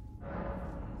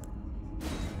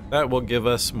 That will give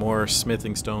us more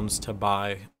smithing stones to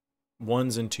buy.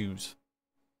 1s and 2s.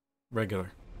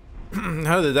 Regular.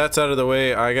 Now that that's out of the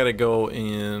way, I gotta go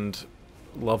and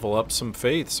level up some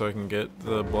faith so I can get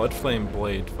the blood flame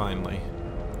blade finally.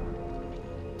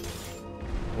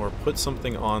 Or put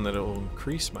something on that will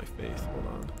increase my faith. Hold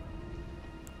on.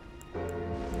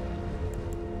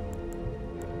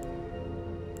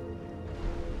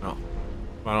 Oh.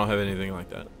 I don't have anything like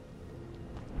that.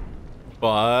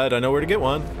 But I know where to get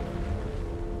one.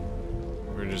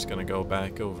 We're just gonna go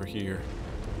back over here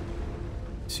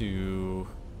to...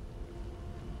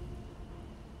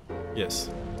 Yes.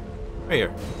 Right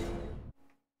here.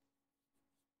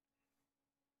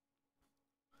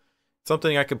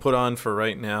 Something I could put on for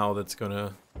right now that's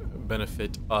gonna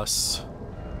benefit us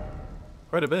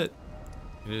quite a bit.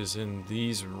 It is in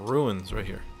these ruins right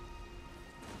here.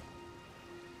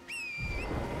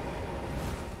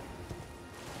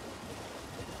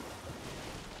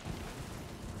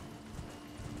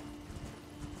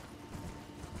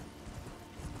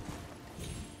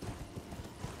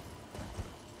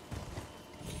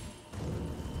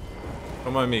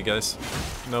 Don't mind me, guys.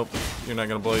 Nope, you're not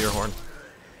gonna blow your horn.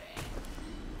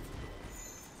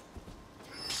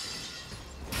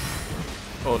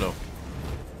 Oh no.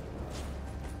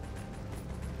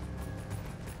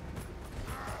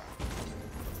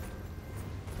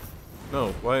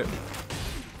 No, why?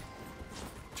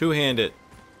 Two-hand it.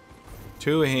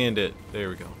 Two-hand it. There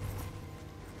we go.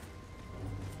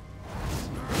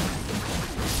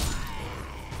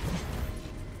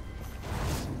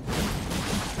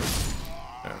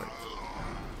 Alright.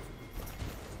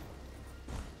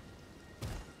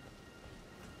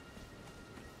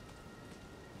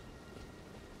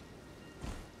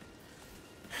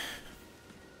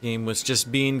 Game was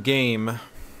just being game.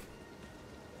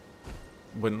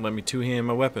 Wouldn't let me two-hand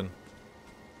my weapon.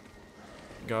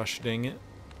 Gosh dang it.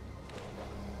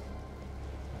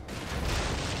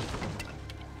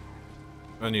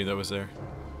 I knew that was there.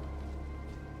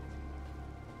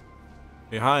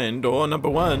 Behind door number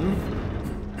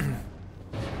 1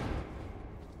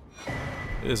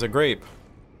 is a grape.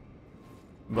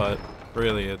 But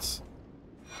really it's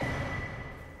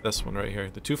this one right here.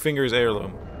 The 2 fingers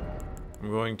heirloom. I'm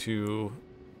going to,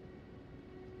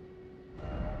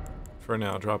 for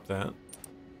now, drop that.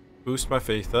 Boost my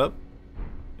faith up.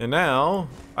 And now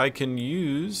I can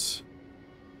use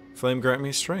Flame Grant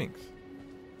Me Strength.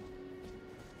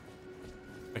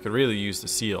 I could really use the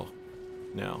seal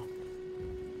now.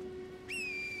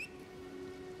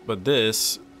 But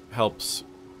this helps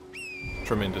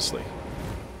tremendously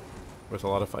with a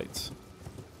lot of fights.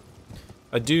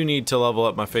 I do need to level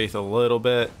up my faith a little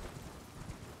bit.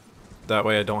 That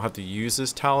way I don't have to use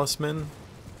this talisman.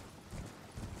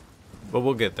 But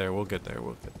we'll get there, we'll get there,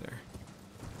 we'll get there.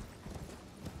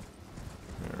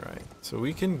 Alright, so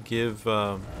we can give,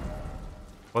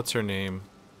 what's her name?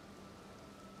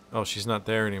 Oh, she's not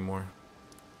there anymore.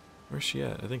 Where's she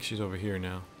at? I think she's over here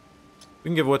now. We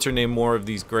can give what's her name more of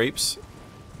these grapes.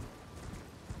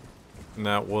 And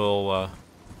that will,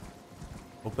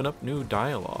 open up new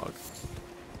dialogue.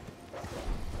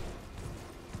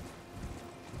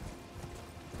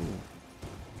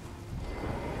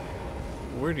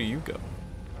 Where do you go?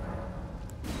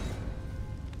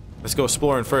 Let's go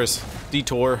exploring first.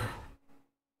 Detour.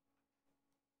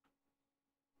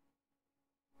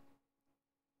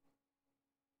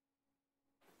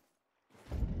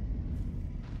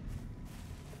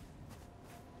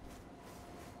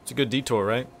 It's a good detour,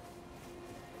 right?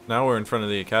 Now we're in front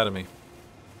of the academy.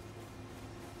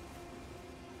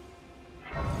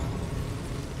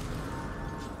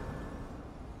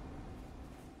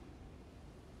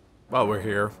 While we're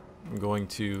here, I'm going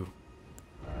to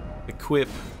equip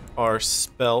our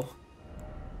spell.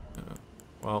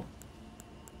 Well,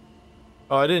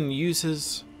 oh, I didn't use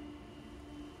his.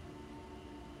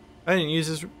 Oh,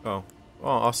 well,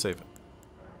 I'll save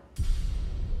it.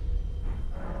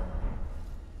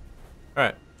 All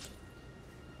right.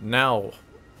 Now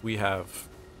we have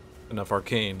enough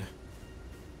arcane.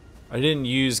 I didn't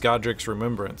use Godric's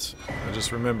Remembrance. I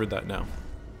just remembered that now.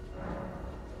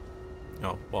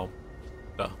 Oh, well.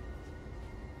 Duh.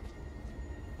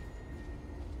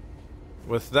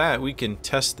 With that, we can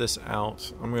test this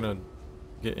out. I'm gonna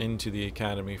get into the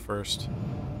academy first.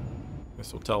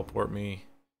 This will teleport me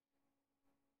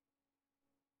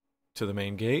to the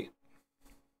main gate.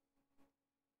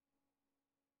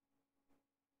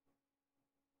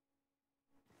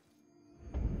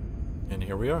 And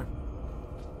here we are.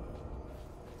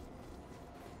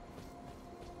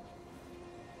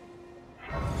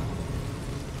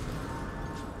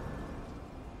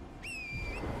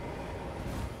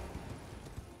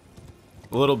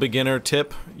 A little beginner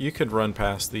tip, you could run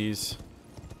past these.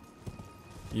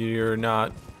 You're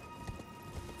not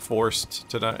forced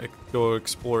to go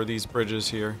explore these bridges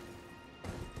here.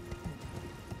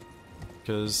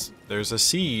 Because there's a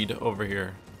seed over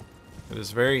here. It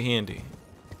is very handy.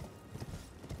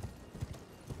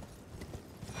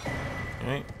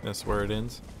 Alright, that's where it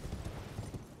ends.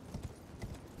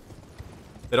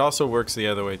 It also works the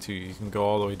other way too. You can go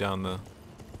all the way down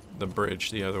the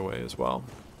bridge the other way as well.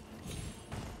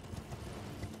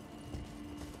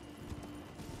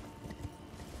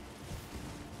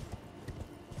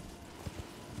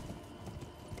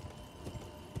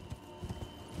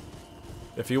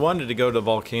 If you wanted to go to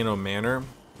Volcano Manor,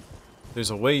 there's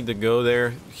a way to go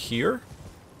there here.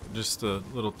 Just a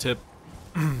little tip.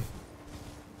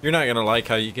 You're not gonna like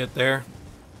how you get there.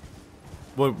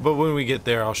 But when we get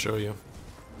there, I'll show you.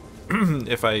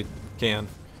 If I can.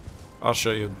 I'll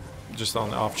show you just on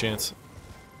the off chance.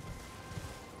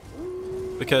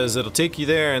 Because it'll take you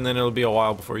there and then it'll be a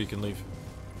while before you can leave.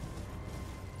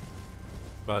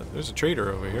 But there's a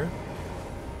trader over here.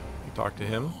 You talk to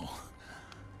him.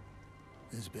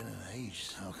 It's been an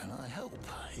age. How can I help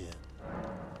here?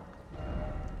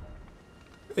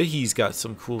 He's got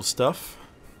some cool stuff.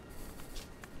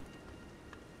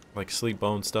 Like sleep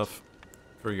bone stuff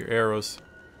for your arrows.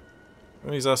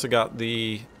 And he's also got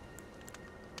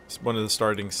one of the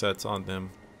starting sets on them.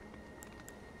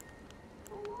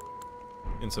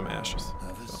 And some ashes.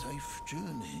 Have a safe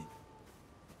journey.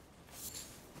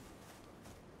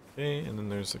 Okay, and then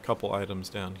there's a couple items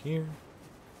down here.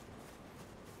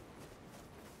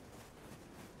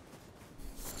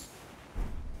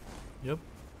 Yep.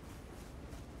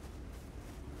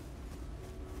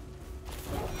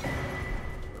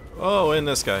 Oh, and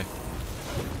this guy.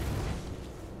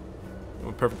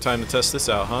 Well, perfect time to test this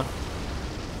out, huh?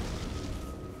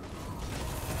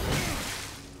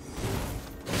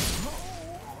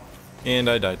 And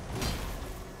I died.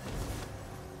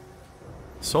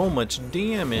 So much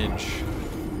damage.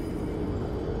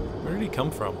 Where did he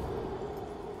come from?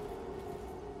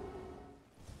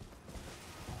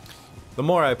 The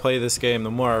more I play this game,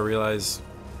 the more I realize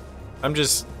I'm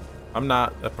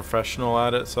not a professional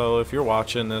at it, so if you're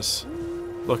watching this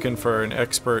looking for an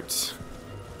expert's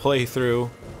playthrough,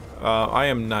 I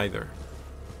am neither.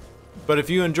 But if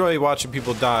you enjoy watching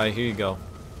people die, here you go.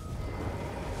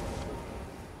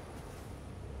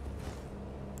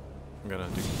 I'm gonna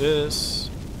do this.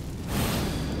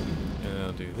 And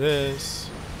I'll do this.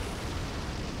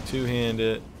 Two-hand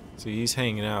it. See, he's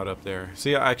hanging out up there.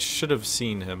 See, I should have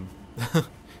seen him.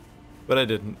 But I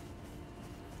didn't.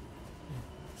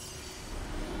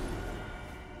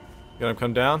 Gonna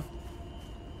come down?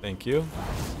 Thank you.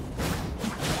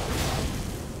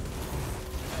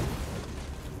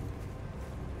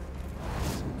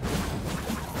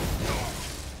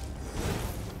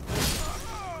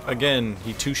 Again,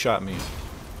 he two-shot me.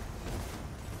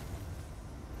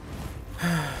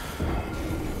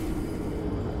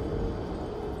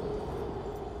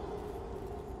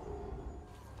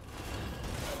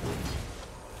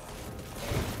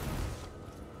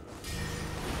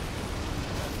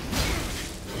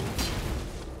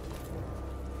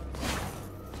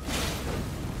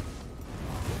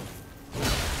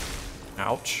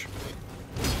 Ouch.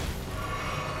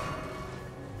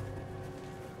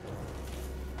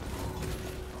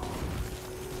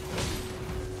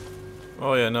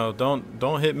 Oh yeah, no,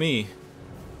 don't hit me.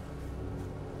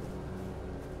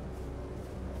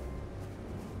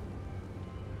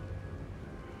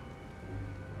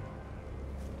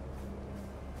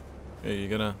 Hey,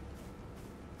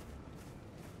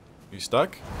 you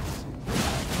stuck?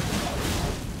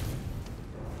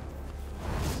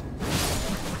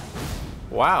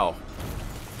 Wow.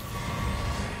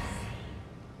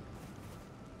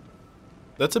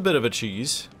 That's a bit of a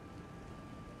cheese.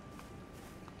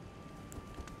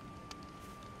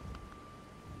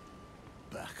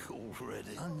 Back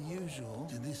already. Unusual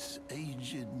to this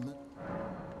aged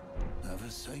Have a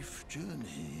safe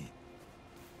journey.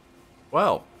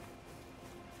 Well.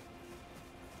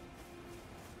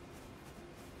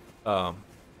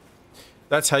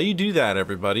 That's how you do that,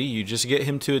 everybody. You just get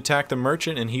him to attack the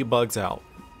merchant and he bugs out.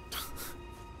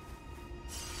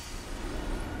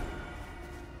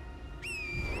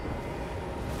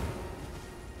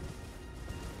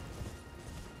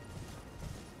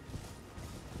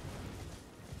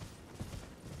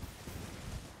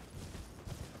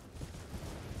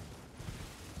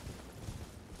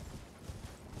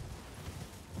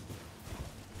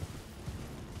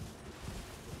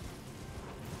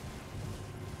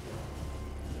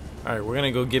 Alright, we're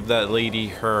gonna go give that lady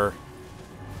her...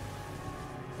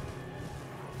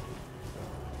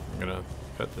 I'm gonna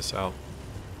cut this out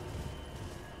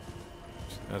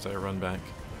as I run back.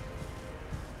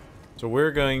 So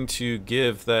we're going to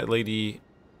give that lady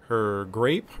her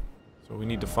grape. So we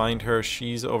need to find her.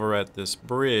 She's over at this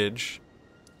bridge.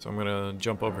 So I'm gonna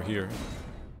jump over here.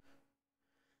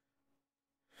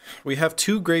 We have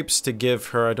 2 grapes to give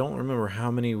her. I don't remember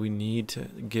how many we need to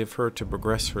give her to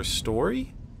progress her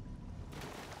story.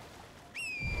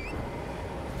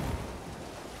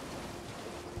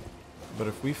 But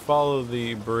if we follow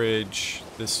the bridge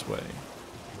this way,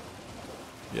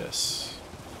 yes,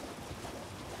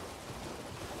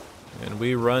 and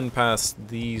we run past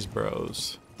these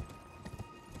bros.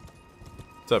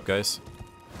 What's up, guys?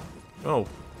 Oh,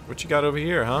 what you got over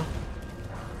here, huh?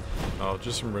 Oh,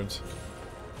 just some runes.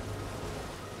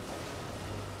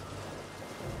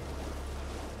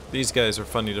 These guys are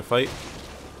funny to fight.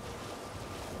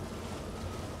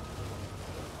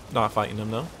 Not fighting them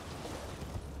though.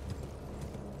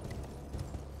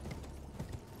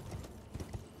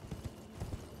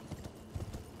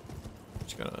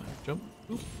 Gotta jump.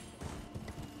 Oop.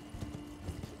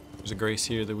 There's a grace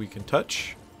here that we can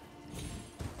touch.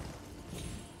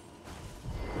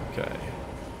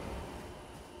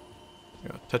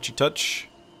 Touchy touch.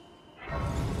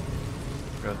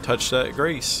 Gotta touch that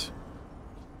grace.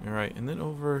 Alright, and then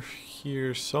over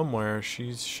here somewhere.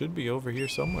 She should be over here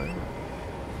somewhere.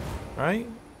 Right?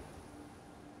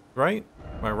 Right?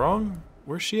 Am I wrong?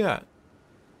 Where's she at?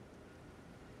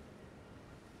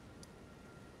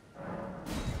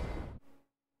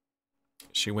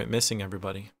 She went missing,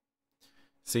 everybody.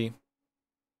 See?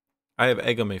 I have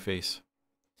egg on my face.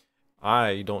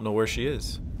 I don't know where she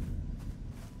is.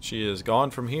 She is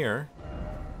gone from here.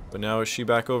 But now is she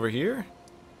back over here?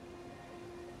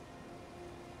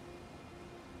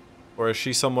 Or is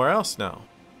she somewhere else now?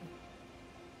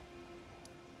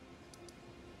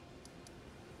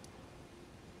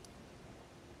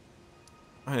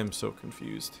 I am so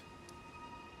confused.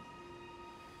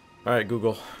 Alright,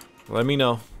 Google. Let me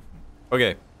know.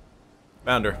 Okay.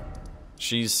 Found her.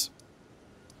 She's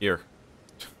here.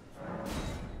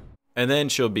 And then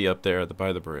she'll be up there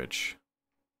by the bridge.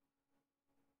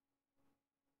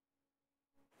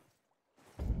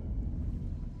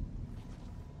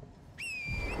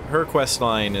 Her quest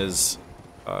line is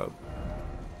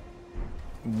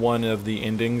one of the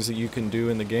endings that you can do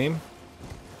in the game.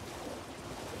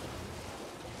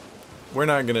 We're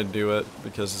not gonna do it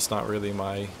because it's not really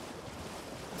my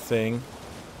thing.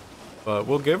 But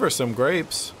we'll give her some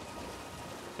grapes.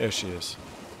 There she is.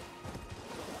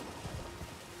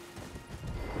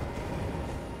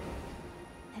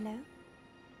 Hello?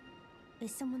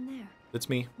 Is someone there? It's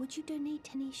me. Would you donate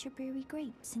any Shaburi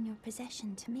grapes in your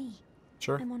possession to me?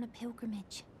 Sure. I'm on a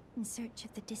pilgrimage in search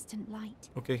of the distant light.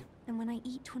 Okay. And when I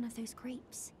eat one of those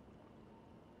grapes,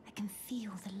 I can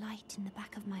feel the light in the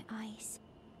back of my eyes.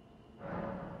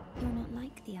 You're not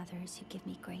like the others who give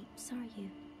me grapes, are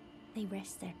you? They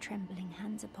rest their trembling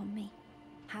hands upon me.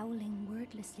 Howling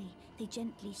wordlessly, they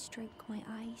gently stroke my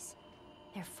eyes,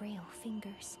 their frail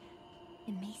fingers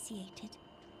emaciated.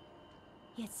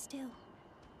 Yet still,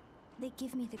 they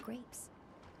give me the grapes.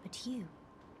 But you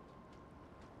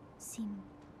seem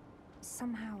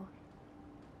somehow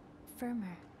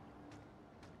firmer.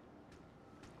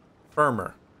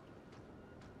 Firmer.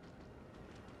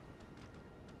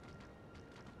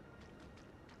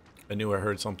 I knew I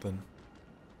heard something.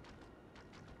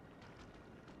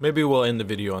 Maybe we'll end the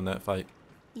video on that fight.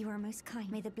 You are most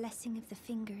kind. May the blessing of the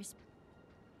fingers.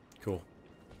 Cool.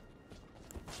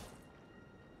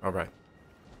 Alright.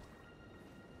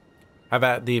 Have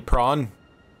at thee, prawn.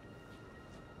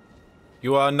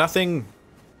 You are nothing.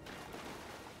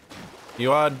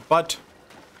 You are but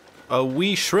a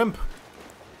wee shrimp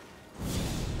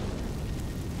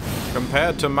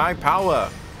compared to my power.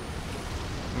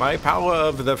 My power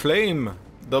of the flame.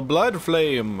 The blood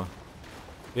flame.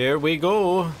 Here we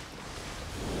go.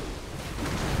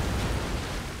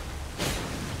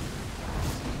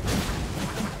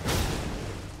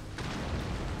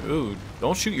 Ooh,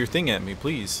 don't shoot your thing at me,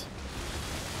 please.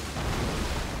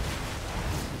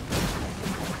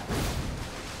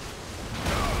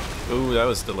 Ooh, that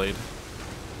was delayed.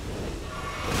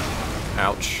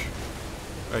 Ouch.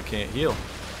 I can't heal.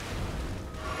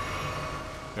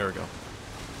 There we go.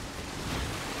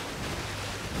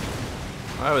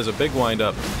 That was a big wind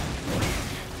up.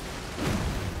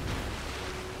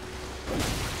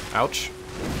 Ouch.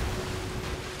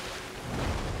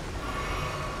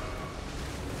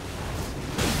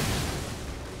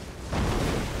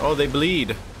 Oh, they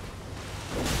bleed.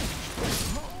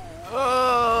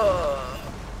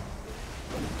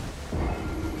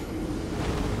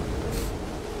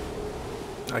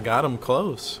 I got him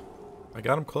close. I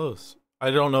got him close.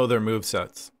 I don't know their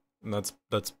movesets, and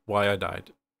that's why I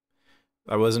died.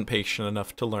 I wasn't patient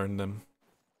enough to learn them.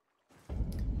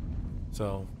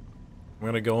 So, I'm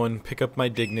gonna go and pick up my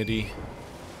dignity.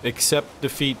 Accept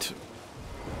defeat.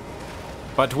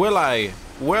 But will I?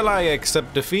 Will I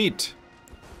accept defeat?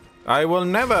 I will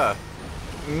never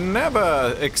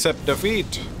accept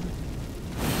defeat.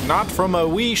 Not from a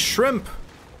wee shrimp.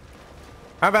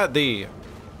 Have at thee.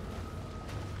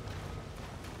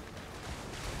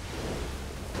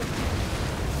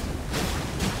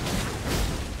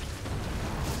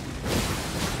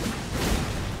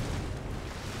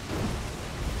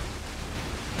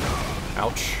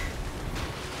 Ouch.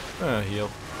 Heal.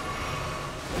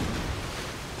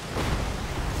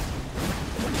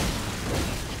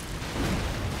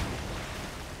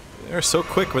 They're so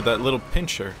quick with that little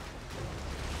pincher.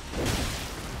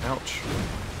 Ouch.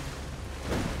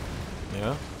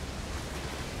 Yeah.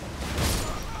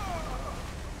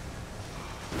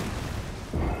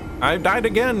 I died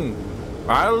again.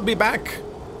 I'll be back.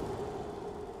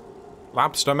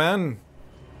 Lobster man.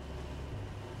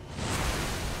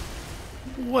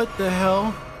 What the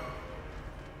hell?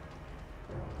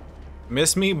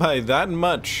 Miss me by that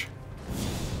much.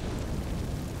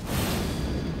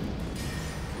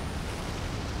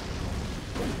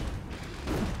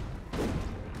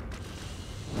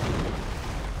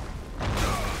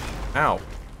 Ow.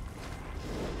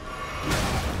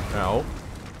 Ow.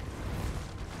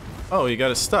 Oh, you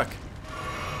got it stuck.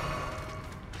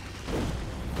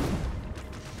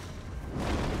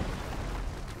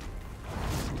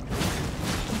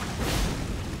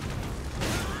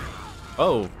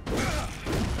 Oh.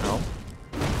 Ow.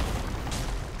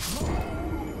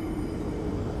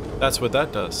 That's what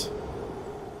that does.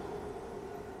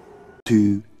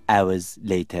 2 hours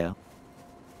later.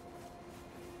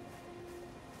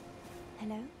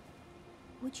 Hello?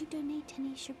 Would you donate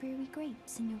any Shabriri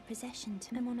grapes in your possession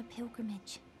to me? I'm on a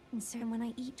pilgrimage, and so when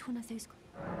I eat one of those...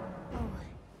 Oh,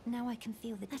 now I can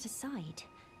feel that aside.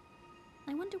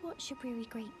 I wonder what Shabriri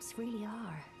grapes really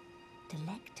are.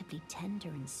 Delectably tender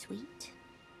and sweet,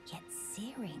 yet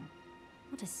searing.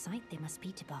 What a sight they must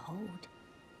be to behold.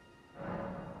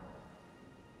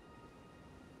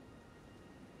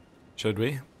 Should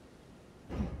we?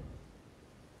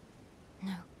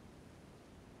 No.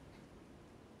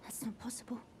 That's not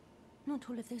possible. Not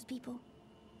all of those people.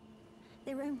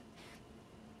 Their own...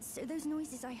 So those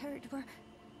noises I heard were...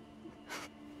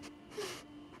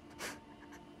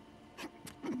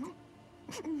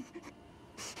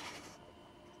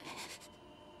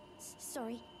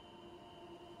 Sorry.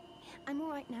 I'm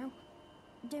alright now.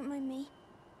 Don't mind me.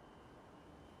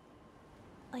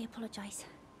 I apologize.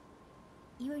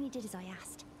 You only did as I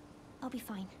asked. I'll be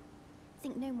fine.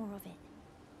 Think no more of it.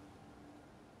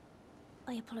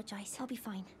 I apologize. I'll be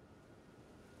fine.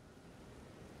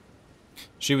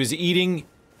 She was eating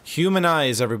human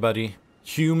eyes, everybody.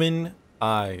 Human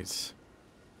eyes.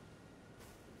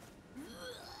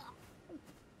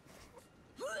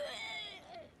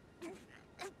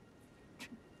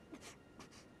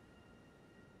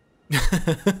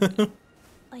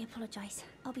 I apologize.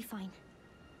 I'll be fine.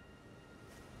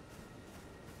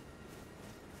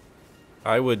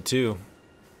 I would too.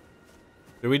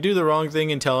 Did we do the wrong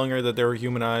thing in telling her that there were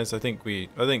human eyes? I think we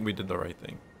did the right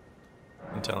thing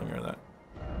in telling her that.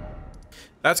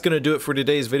 That's gonna do it for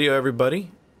today's video,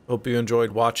 everybody. Hope you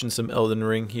enjoyed watching some Elden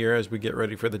Ring here as we get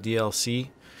ready for the DLC.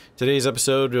 Today's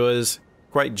episode was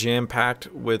quite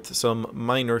jam-packed with some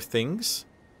minor things.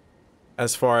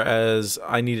 As far as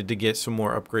I needed to get some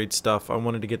more upgrade stuff, I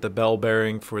wanted to get the bell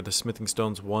bearing for the smithing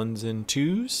stones 1s and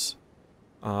 2s.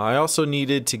 I also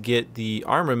needed to get the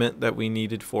armament that we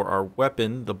needed for our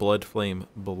weapon, the Blood Flame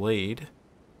Blade.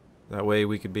 That way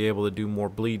we could be able to do more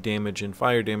bleed damage and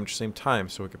fire damage at the same time,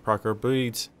 so we could proc our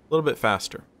bleeds a little bit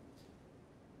faster.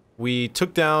 We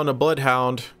took down a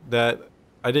bloodhound that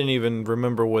I didn't even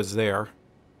remember was there.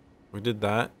 We did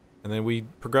that, and then we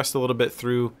progressed a little bit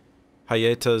through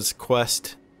Hayeta's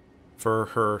quest for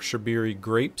her Shabriri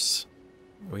grapes.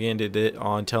 We ended it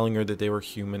on telling her that they were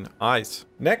human eyes.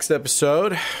 Next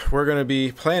episode, we're going to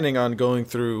be planning on going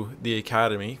through the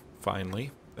academy,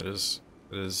 finally. That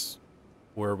is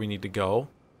where we need to go.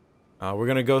 We're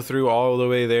going to go through all the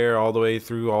way there, all the way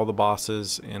through all the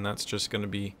bosses, and that's just going to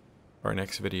be our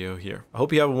next video here. I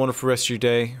hope you have a wonderful rest of your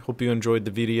day. Hope you enjoyed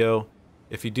the video.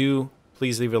 If you do,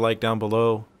 please leave a like down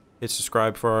below. Hit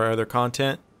subscribe for our other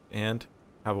content, and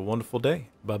have a wonderful day.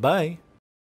 Bye-bye.